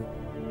so,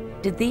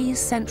 did these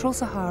Central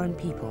Saharan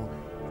people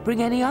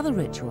bring any other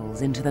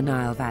rituals into the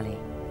Nile Valley?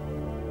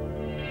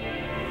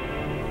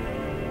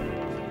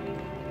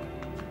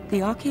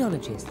 The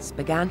archaeologists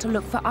began to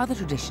look for other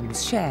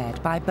traditions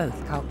shared by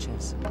both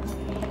cultures.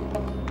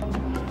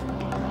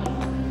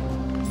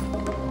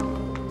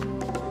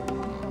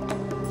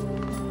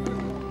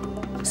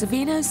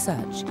 Savino's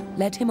search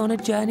led him on a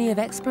journey of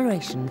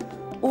exploration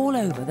all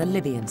over the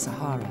Libyan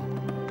Sahara.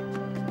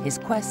 His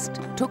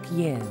quest took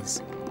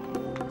years.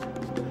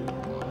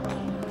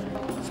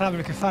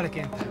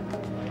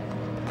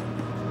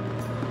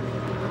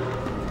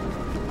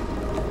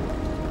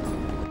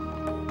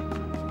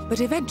 But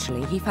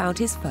eventually he found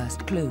his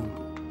first clue.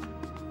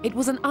 It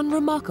was an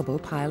unremarkable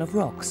pile of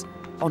rocks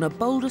on a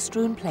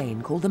boulder-strewn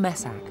plain called the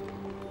Messac,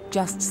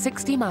 just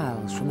 60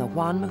 miles from the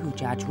Uan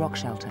Muhuggiag rock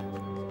shelter.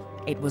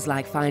 It was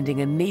like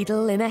finding a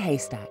needle in a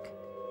haystack.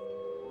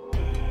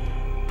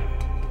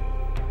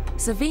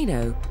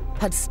 Savino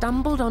had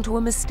stumbled onto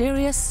a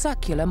mysterious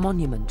circular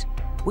monument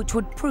which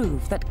would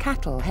prove that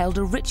cattle held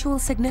a ritual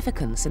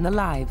significance in the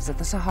lives of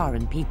the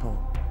Saharan people.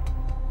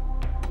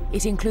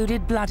 It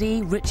included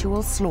bloody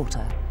ritual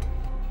slaughter.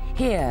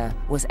 Here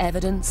was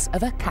evidence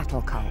of a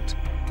cattle cult.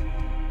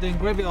 The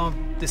engraving of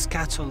this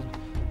cattle,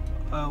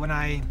 when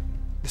I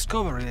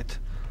discovered it,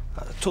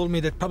 told me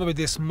that probably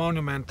this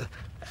monument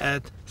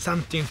had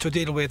something to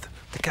deal with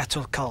the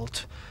cattle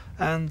cult.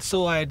 And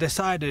so I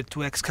decided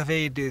to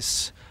excavate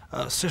this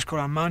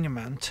circular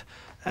monument,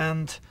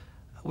 and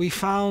we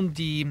found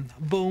the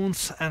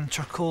bones and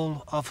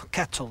charcoal of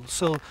cattle.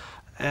 So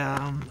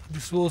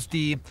this was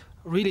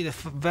really the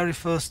very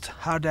first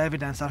hard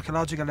evidence,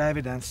 archaeological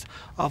evidence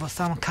of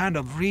some kind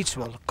of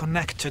ritual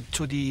connected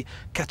to the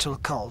cattle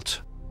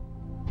cult.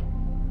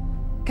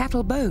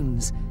 Cattle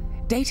bones,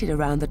 dated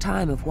around the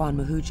time of Uan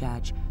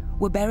Muhuggiag,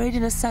 were buried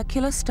in a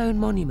circular stone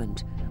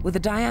monument with a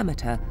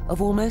diameter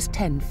of almost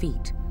 10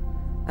 feet,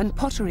 and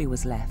pottery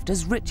was left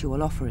as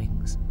ritual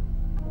offerings.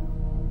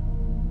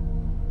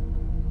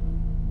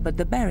 But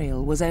the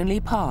burial was only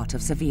part of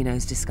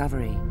Savino's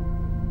discovery.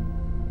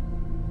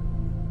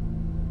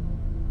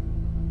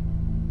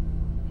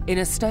 In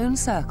a stone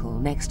circle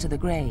next to the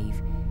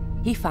grave,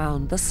 he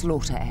found the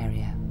slaughter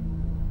area.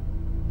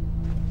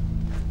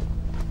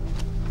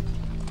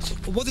 So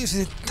what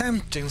is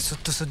tempting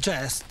to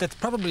suggest that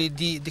probably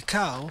the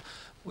cow,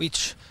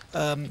 which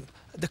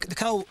the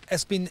cow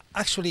has been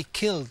actually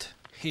killed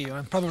here,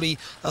 and probably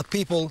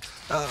people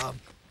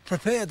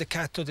prepared the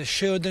cattle, they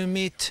shared their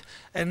meat,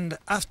 and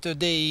after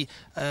they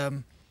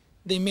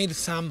made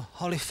some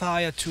holy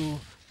fire to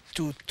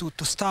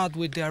start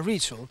with their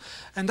ritual,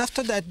 and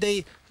after that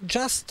they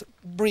just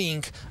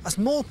bring a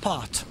small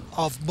part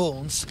of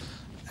bones,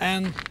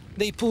 and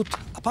they put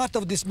a part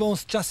of these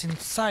bones just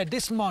inside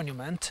this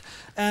monument,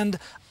 and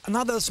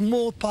another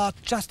small part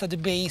just at the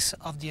base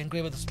of the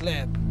engraved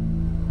slab.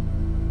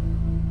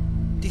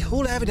 The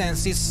whole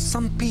evidence is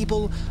some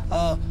people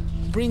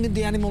bringing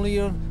the animal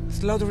here,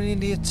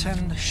 slaughtering it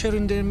and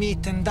sharing their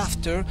meat, and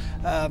after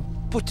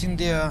putting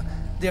their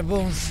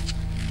bones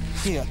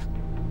here.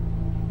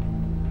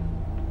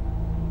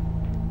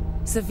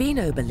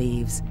 Savino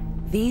believes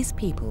these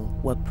people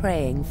were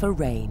praying for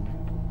rain.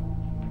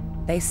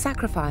 They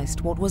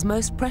sacrificed what was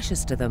most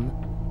precious to them,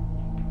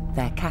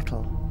 their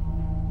cattle.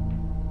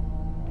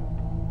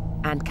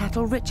 And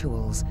cattle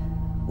rituals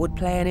would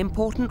play an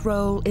important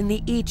role in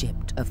the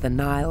Egypt of the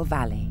Nile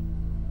Valley.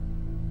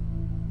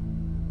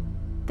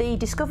 The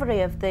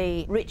discovery of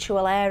the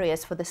ritual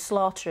areas for the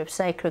slaughter of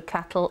sacred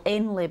cattle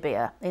in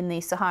Libya, in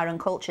the Saharan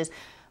cultures,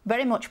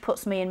 very much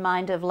puts me in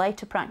mind of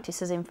later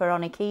practices in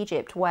pharaonic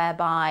Egypt,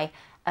 whereby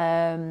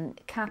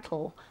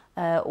cattle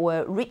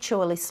were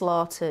ritually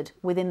slaughtered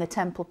within the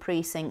temple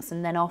precincts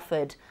and then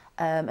offered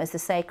as the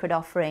sacred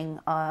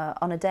offering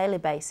on a daily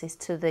basis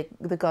to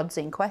the gods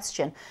in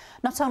question.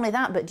 Not only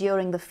that, but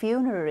during the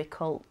funerary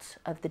cult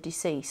of the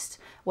deceased,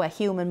 where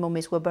human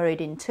mummies were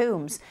buried in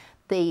tombs,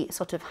 the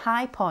sort of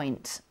high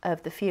point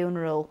of the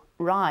funeral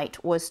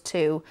rite was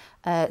to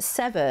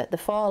sever the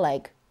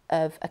foreleg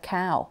of a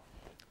cow.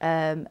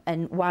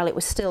 And while it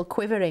was still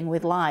quivering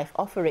with life,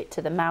 offer it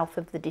to the mouth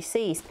of the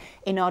deceased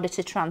in order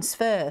to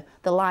transfer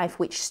the life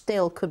which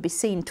still could be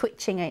seen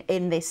twitching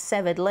in this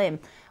severed limb.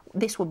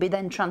 This would be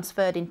then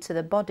transferred into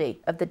the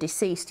body of the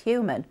deceased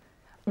human,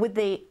 with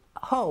the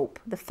hope,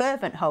 the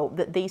fervent hope,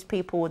 that these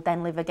people would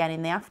then live again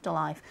in the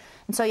afterlife.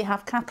 And so you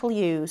have cattle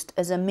used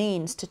as a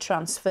means to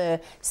transfer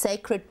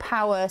sacred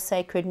power,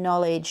 sacred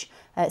knowledge,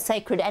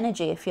 sacred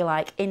energy, if you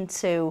like,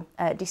 into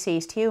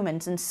deceased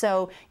humans. And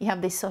so you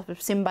have this sort of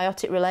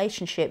symbiotic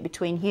relationship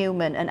between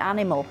human and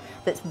animal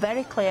that's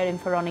very clear in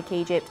pharaonic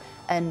Egypt,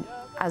 and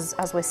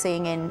as we're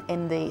seeing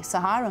in the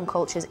Saharan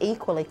cultures,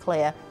 equally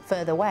clear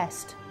further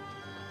west.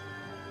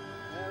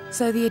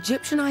 So the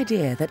Egyptian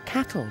idea that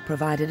cattle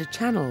provided a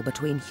channel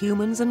between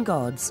humans and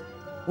gods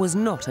was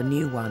not a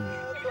new one.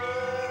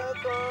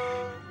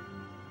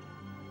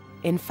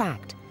 In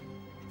fact,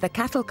 the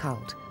cattle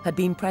cult had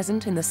been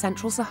present in the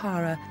central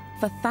Sahara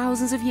for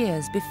thousands of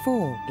years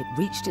before it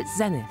reached its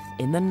zenith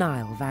in the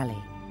Nile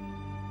Valley.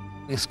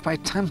 It's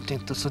quite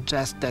tempting to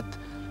suggest that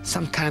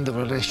some kind of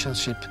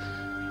relationship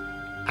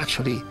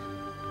actually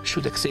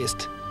should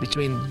exist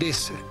between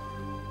this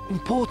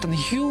important,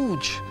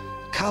 huge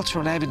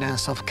cultural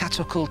evidence of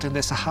cattle cult in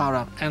the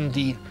Sahara and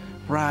the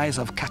rise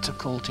of cattle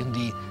cult in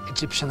the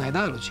Egyptian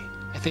ideology.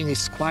 I think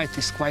it's quite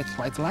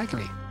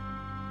likely.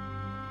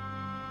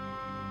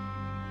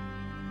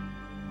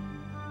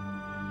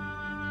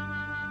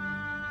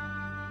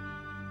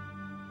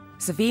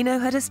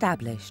 Savino had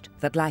established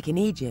that, like in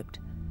Egypt,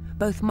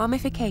 both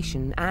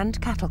mummification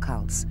and cattle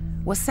cults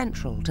were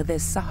central to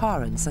this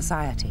Saharan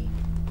society.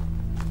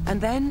 And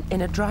then,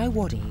 in a dry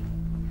wadi,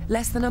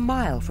 less than a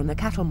mile from the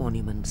cattle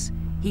monuments,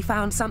 he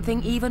found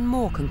something even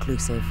more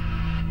conclusive: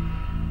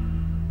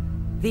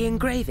 the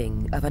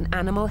engraving of an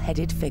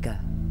animal-headed figure.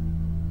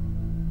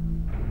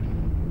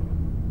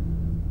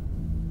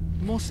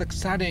 The most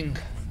exciting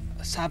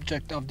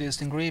subject of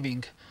this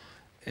engraving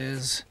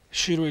is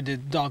surely the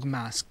dog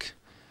mask.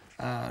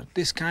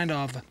 This kind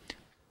of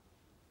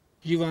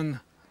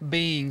human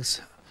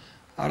beings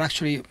are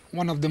actually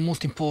one of the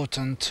most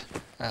important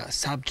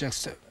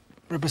subjects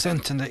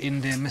represented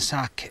in the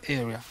Mesak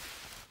area.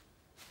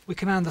 We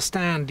can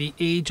understand the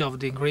age of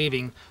the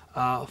engraving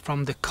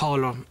from the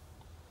color,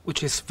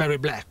 which is very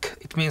black.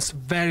 It means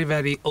very,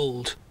 very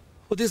old.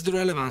 What is the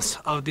relevance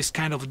of this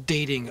kind of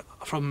dating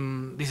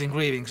from these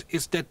engravings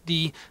is that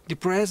the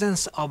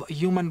presence of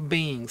human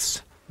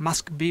beings,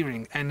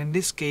 mask-bearing, and in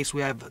this case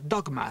we have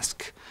dog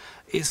mask,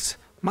 is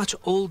much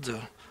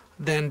older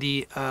than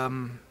the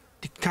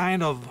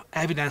kind of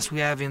evidence we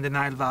have in the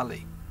Nile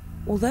Valley.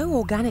 Although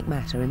organic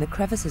matter in the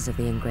crevices of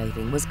the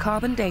engraving was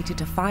carbon dated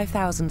to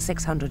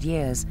 5,600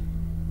 years,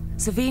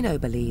 Savino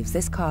believes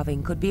this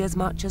carving could be as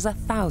much as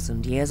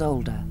 1,000 years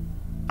older.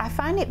 I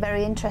find it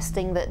very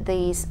interesting that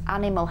these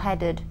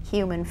animal-headed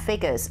human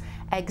figures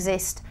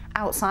exist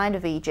outside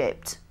of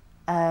Egypt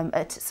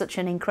at such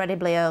an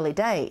incredibly early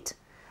date.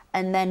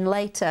 And then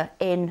later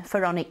in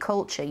pharaonic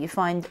culture you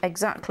find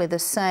exactly the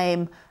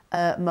same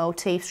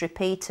motifs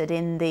repeated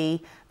in the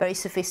very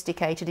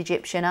sophisticated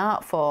Egyptian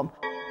art form.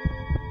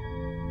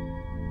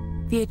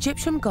 The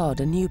Egyptian god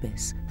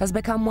Anubis has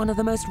become one of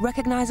the most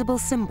recognizable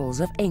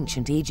symbols of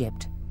ancient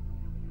Egypt.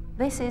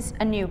 This is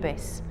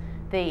Anubis,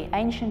 the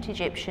ancient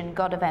Egyptian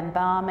god of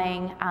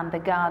embalming and the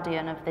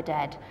guardian of the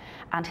dead.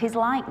 And his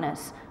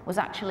likeness was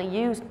actually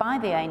used by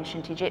the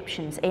ancient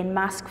Egyptians in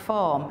mask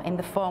form, in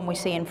the form we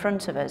see in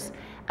front of us,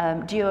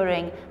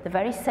 during the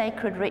very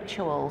sacred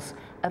rituals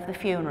of the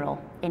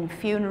funeral. In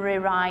funerary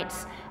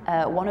rites,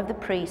 one of the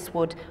priests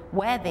would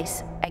wear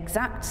this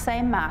exact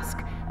same mask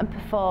and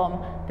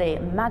perform the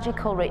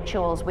magical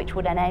rituals which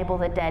would enable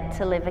the dead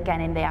to live again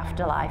in the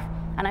afterlife.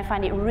 And I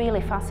find it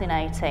really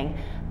fascinating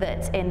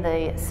that in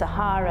the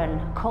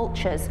Saharan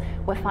cultures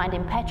we're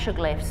finding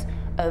petroglyphs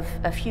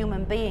of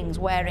human beings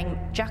wearing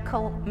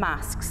jackal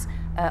masks,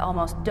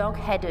 almost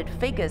dog-headed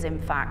figures in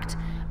fact,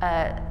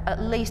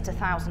 at least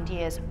 1,000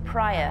 years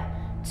prior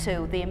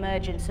to the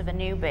emergence of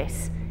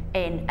Anubis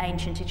in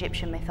ancient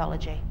Egyptian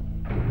mythology.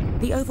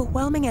 The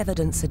overwhelming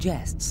evidence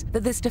suggests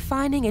that this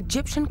defining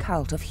Egyptian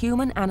cult of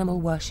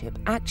human-animal worship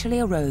actually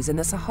arose in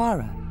the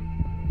Sahara.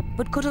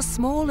 But could a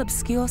small,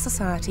 obscure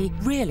society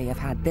really have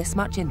had this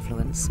much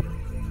influence?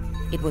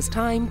 It was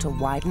time to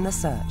widen the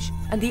search,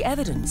 and the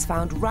evidence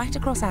found right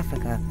across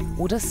Africa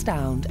would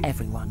astound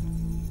everyone.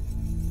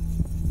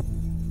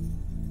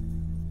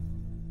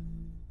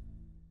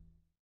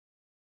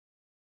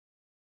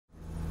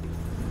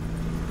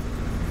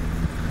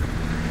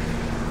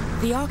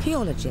 The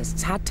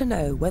archaeologists had to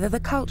know whether the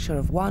culture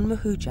of Uan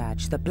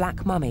Muhuggiag, the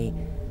Black Mummy,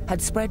 had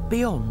spread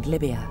beyond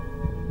Libya.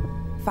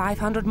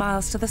 500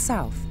 miles to the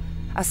south,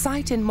 a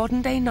site in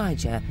modern-day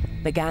Niger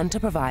began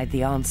to provide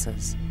the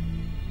answers.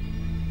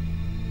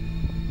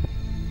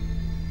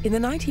 In the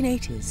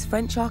 1980s,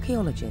 French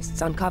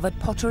archaeologists uncovered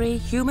pottery,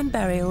 human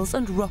burials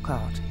and rock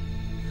art,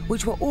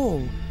 which were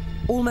all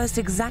almost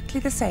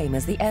exactly the same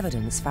as the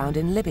evidence found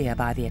in Libya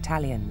by the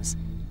Italians.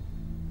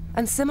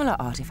 And similar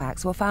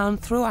artifacts were found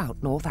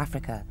throughout North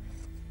Africa.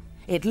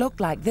 It looked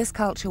like this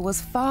culture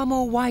was far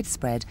more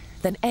widespread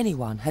than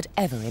anyone had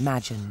ever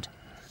imagined.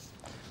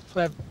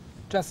 We have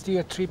just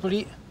here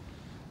Tripoli,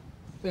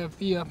 we have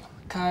here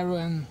Cairo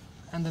and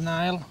the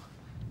Nile,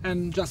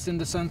 and just in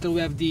the center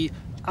we have the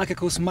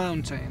Caucasus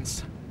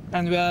Mountains,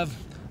 and we have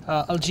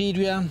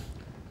Algeria,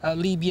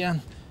 Libya,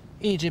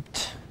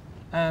 Egypt,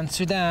 and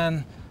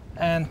Sudan,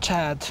 and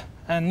Chad,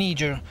 and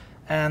Niger,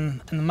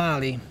 and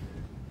Mali.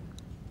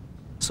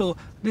 So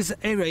this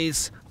area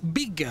is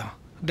bigger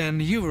than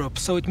Europe,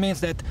 so it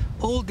means that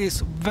all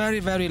this very,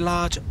 very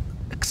large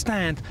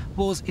extent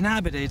was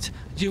inhabited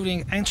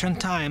during ancient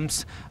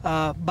times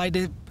by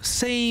the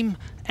same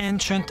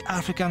ancient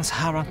African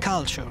Saharan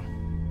culture.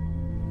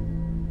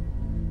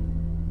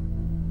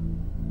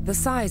 The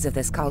size of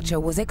this culture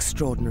was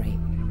extraordinary.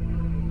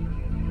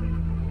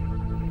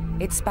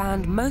 It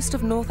spanned most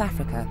of North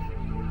Africa,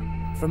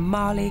 from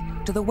Mali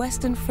to the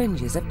western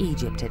fringes of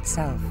Egypt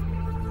itself.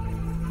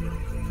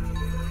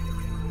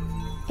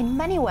 In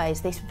many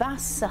ways, this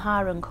vast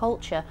Saharan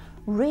culture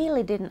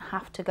really didn't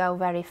have to go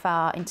very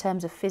far in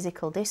terms of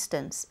physical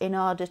distance in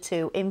order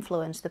to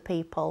influence the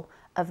people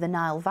of the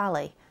Nile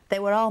Valley. They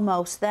were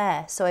almost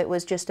there, so it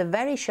was just a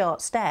very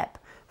short step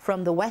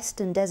from the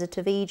western desert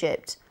of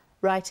Egypt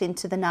right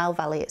into the Nile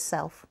Valley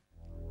itself.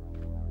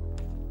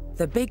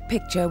 The big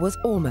picture was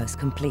almost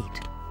complete.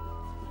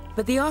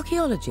 But the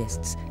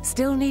archaeologists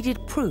still needed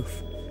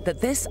proof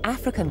that this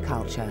African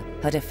culture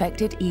had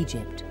affected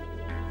Egypt.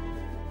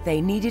 They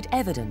needed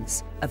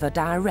evidence of a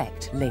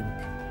direct link.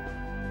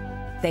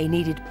 They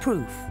needed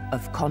proof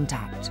of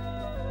contact.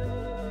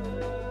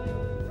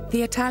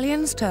 The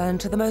Italians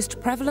turned to the most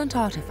prevalent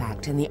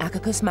artifact in the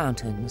Caucasus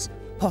Mountains,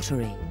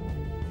 pottery.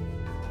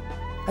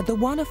 At the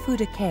Uan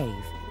Muhuggiag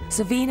cave,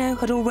 Savino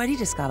had already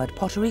discovered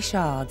pottery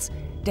shards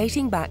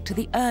dating back to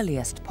the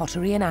earliest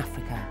pottery in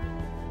Africa.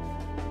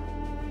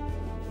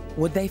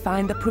 Would they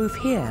find the proof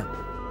here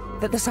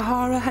that the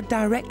Sahara had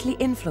directly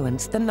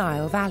influenced the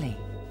Nile Valley?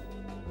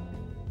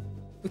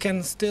 We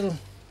can still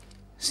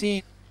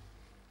see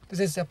this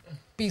is a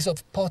piece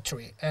of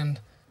pottery, and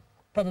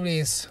probably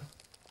is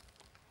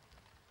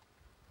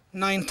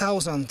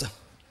 9,000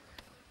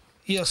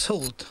 years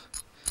old.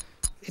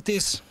 It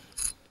is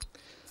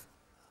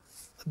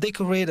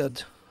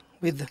decorated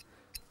with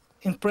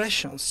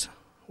impressions,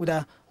 with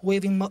a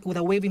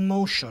waving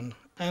motion,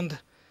 and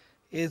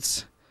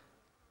this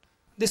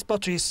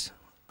pottery is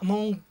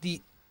among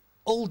the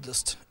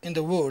oldest in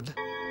the world.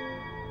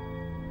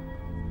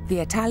 The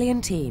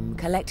Italian team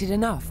collected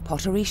enough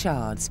pottery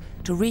shards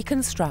to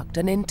reconstruct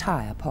an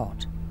entire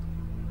pot.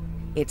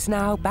 It's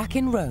now back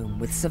in Rome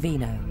with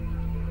Savino.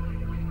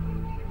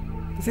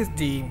 This is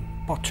the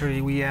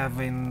pottery we have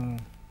in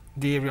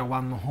the area of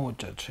Uan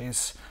Muhuggiag.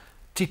 It's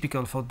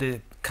typical for the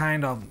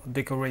kind of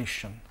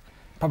decoration,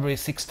 probably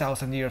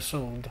 6,000 years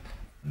old.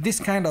 This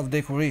kind of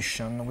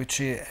decoration, which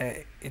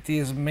it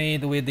is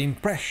made with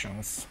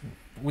impressions,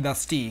 with a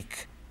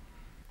stick.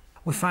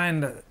 We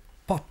find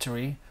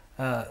pottery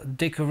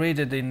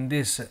decorated in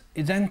this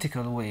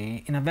identical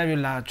way in a very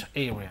large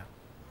area.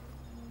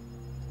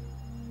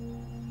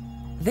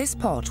 This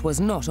pot was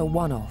not a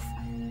one-off.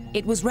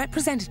 It was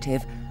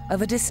representative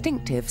of a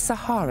distinctive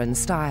Saharan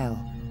style.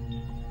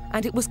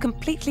 And it was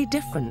completely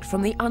different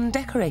from the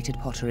undecorated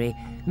pottery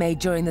made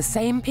during the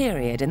same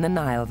period in the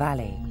Nile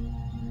Valley.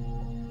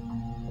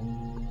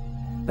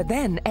 But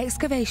then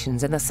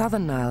excavations in the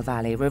southern Nile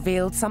Valley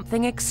revealed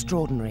something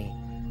extraordinary.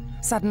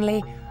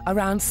 Suddenly,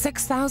 around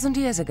 6,000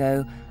 years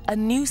ago, a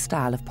new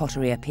style of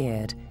pottery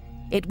appeared.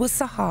 It was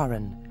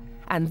Saharan,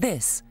 and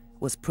this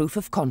was proof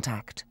of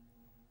contact.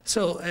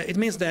 So it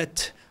means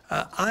that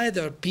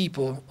either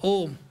people,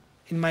 or,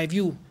 in my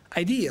view,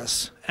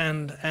 ideas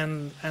and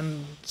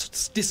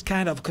this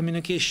kind of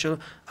communication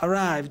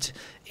arrived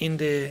in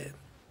the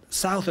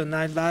southern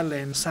Nile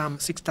Valley some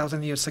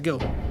 6,000 years ago.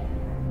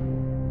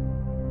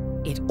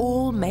 It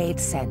all made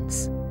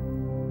sense.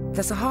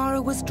 The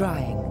Sahara was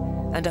drying,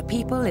 and a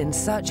people in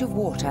search of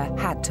water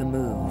had to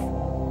move.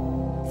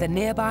 The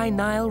nearby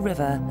Nile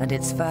River and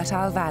its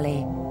fertile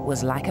valley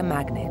was like a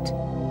magnet.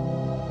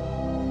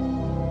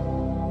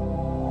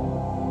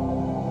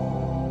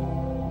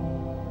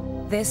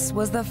 This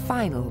was the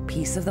final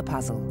piece of the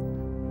puzzle.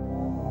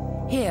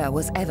 Here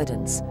was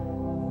evidence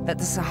that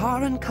the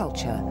Saharan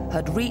culture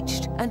had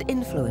reached and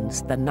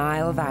influenced the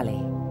Nile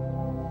Valley.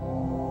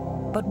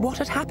 But what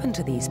had happened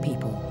to these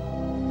people?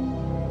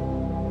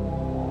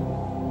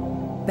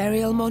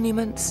 Burial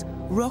monuments,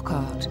 rock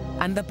art,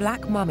 and the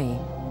Black Mummy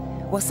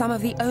were some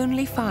of the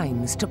only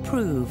finds to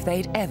prove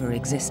they'd ever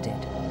existed.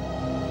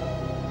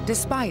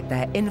 Despite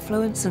their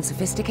influence and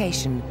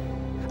sophistication,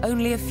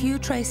 only a few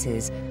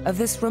traces of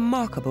this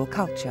remarkable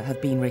culture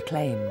have been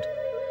reclaimed.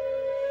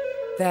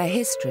 Their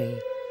history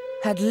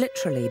had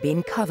literally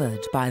been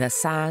covered by the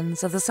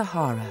sands of the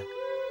Sahara.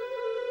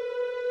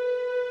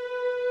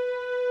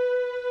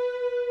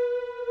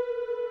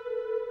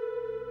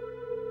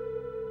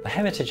 The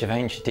heritage of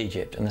ancient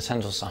Egypt and the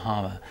Central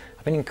Sahara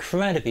have been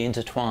incredibly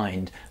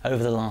intertwined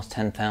over the last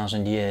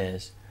 10,000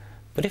 years.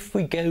 But if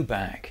we go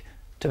back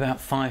to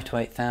about 5,000 to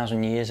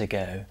 8,000 years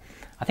ago,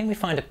 I think we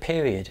find a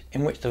period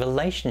in which the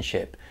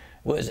relationship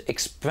was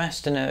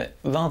expressed in a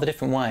rather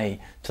different way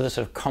to the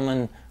sort of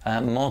common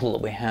model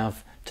that we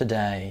have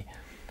today.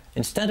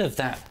 Instead of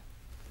that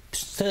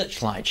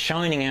searchlight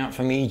shining out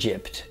from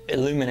Egypt,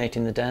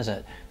 illuminating the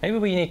desert, maybe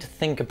we need to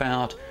think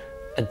about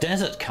a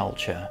desert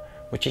culture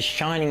which is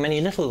shining many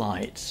little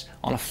lights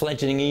on a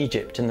fledgling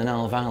Egypt in the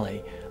Nile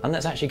Valley, and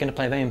that's actually going to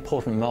play a very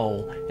important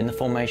role in the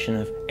formation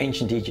of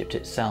ancient Egypt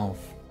itself.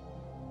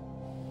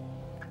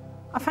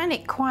 I find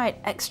it quite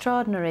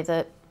extraordinary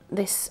that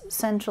this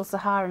Central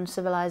Saharan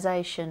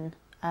civilization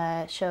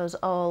shows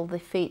all the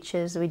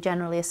features we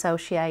generally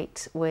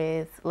associate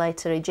with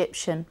later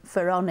Egyptian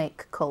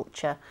pharaonic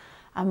culture,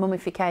 and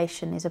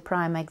mummification is a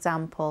prime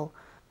example.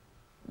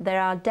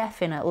 There are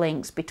definite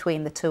links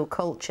between the two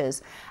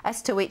cultures.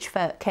 As to which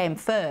came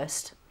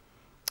first,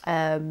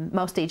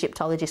 most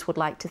Egyptologists would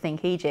like to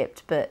think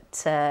Egypt,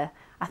 but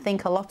I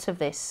think a lot of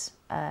this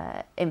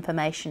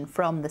information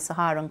from the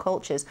Saharan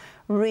cultures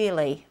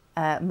really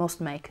must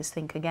make us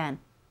think again.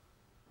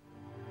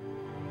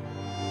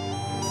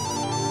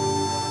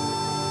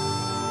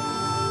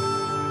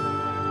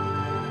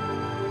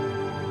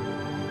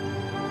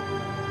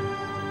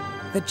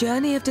 The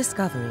journey of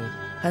discovery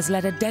has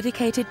led a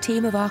dedicated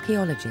team of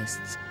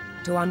archaeologists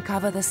to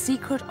uncover the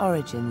secret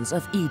origins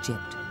of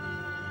Egypt,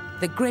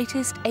 the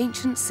greatest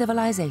ancient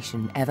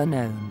civilization ever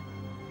known.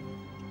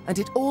 And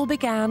it all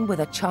began with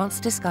a chance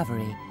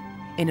discovery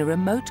in a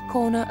remote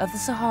corner of the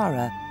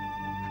Sahara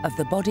of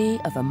the body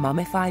of a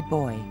mummified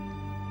boy,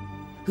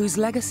 whose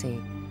legacy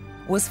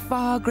was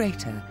far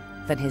greater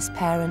than his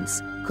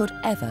parents could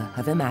ever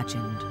have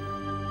imagined.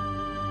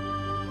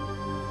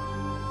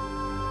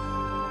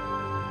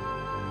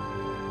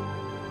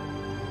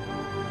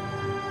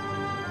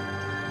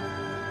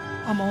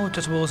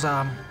 Muhuggiag was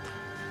a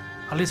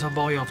little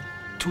boy of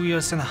 2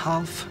 years and a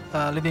half,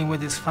 living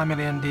with his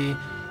family in the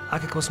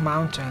Caucasus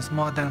Mountains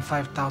more than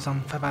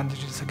 5,500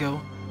 years ago.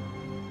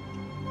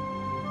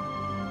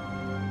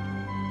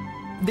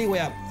 They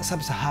were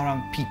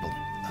sub-Saharan people,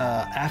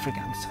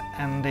 Africans,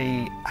 and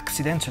they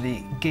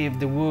accidentally gave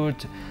the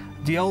world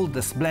the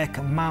oldest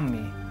black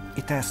mummy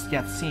it has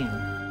yet seen.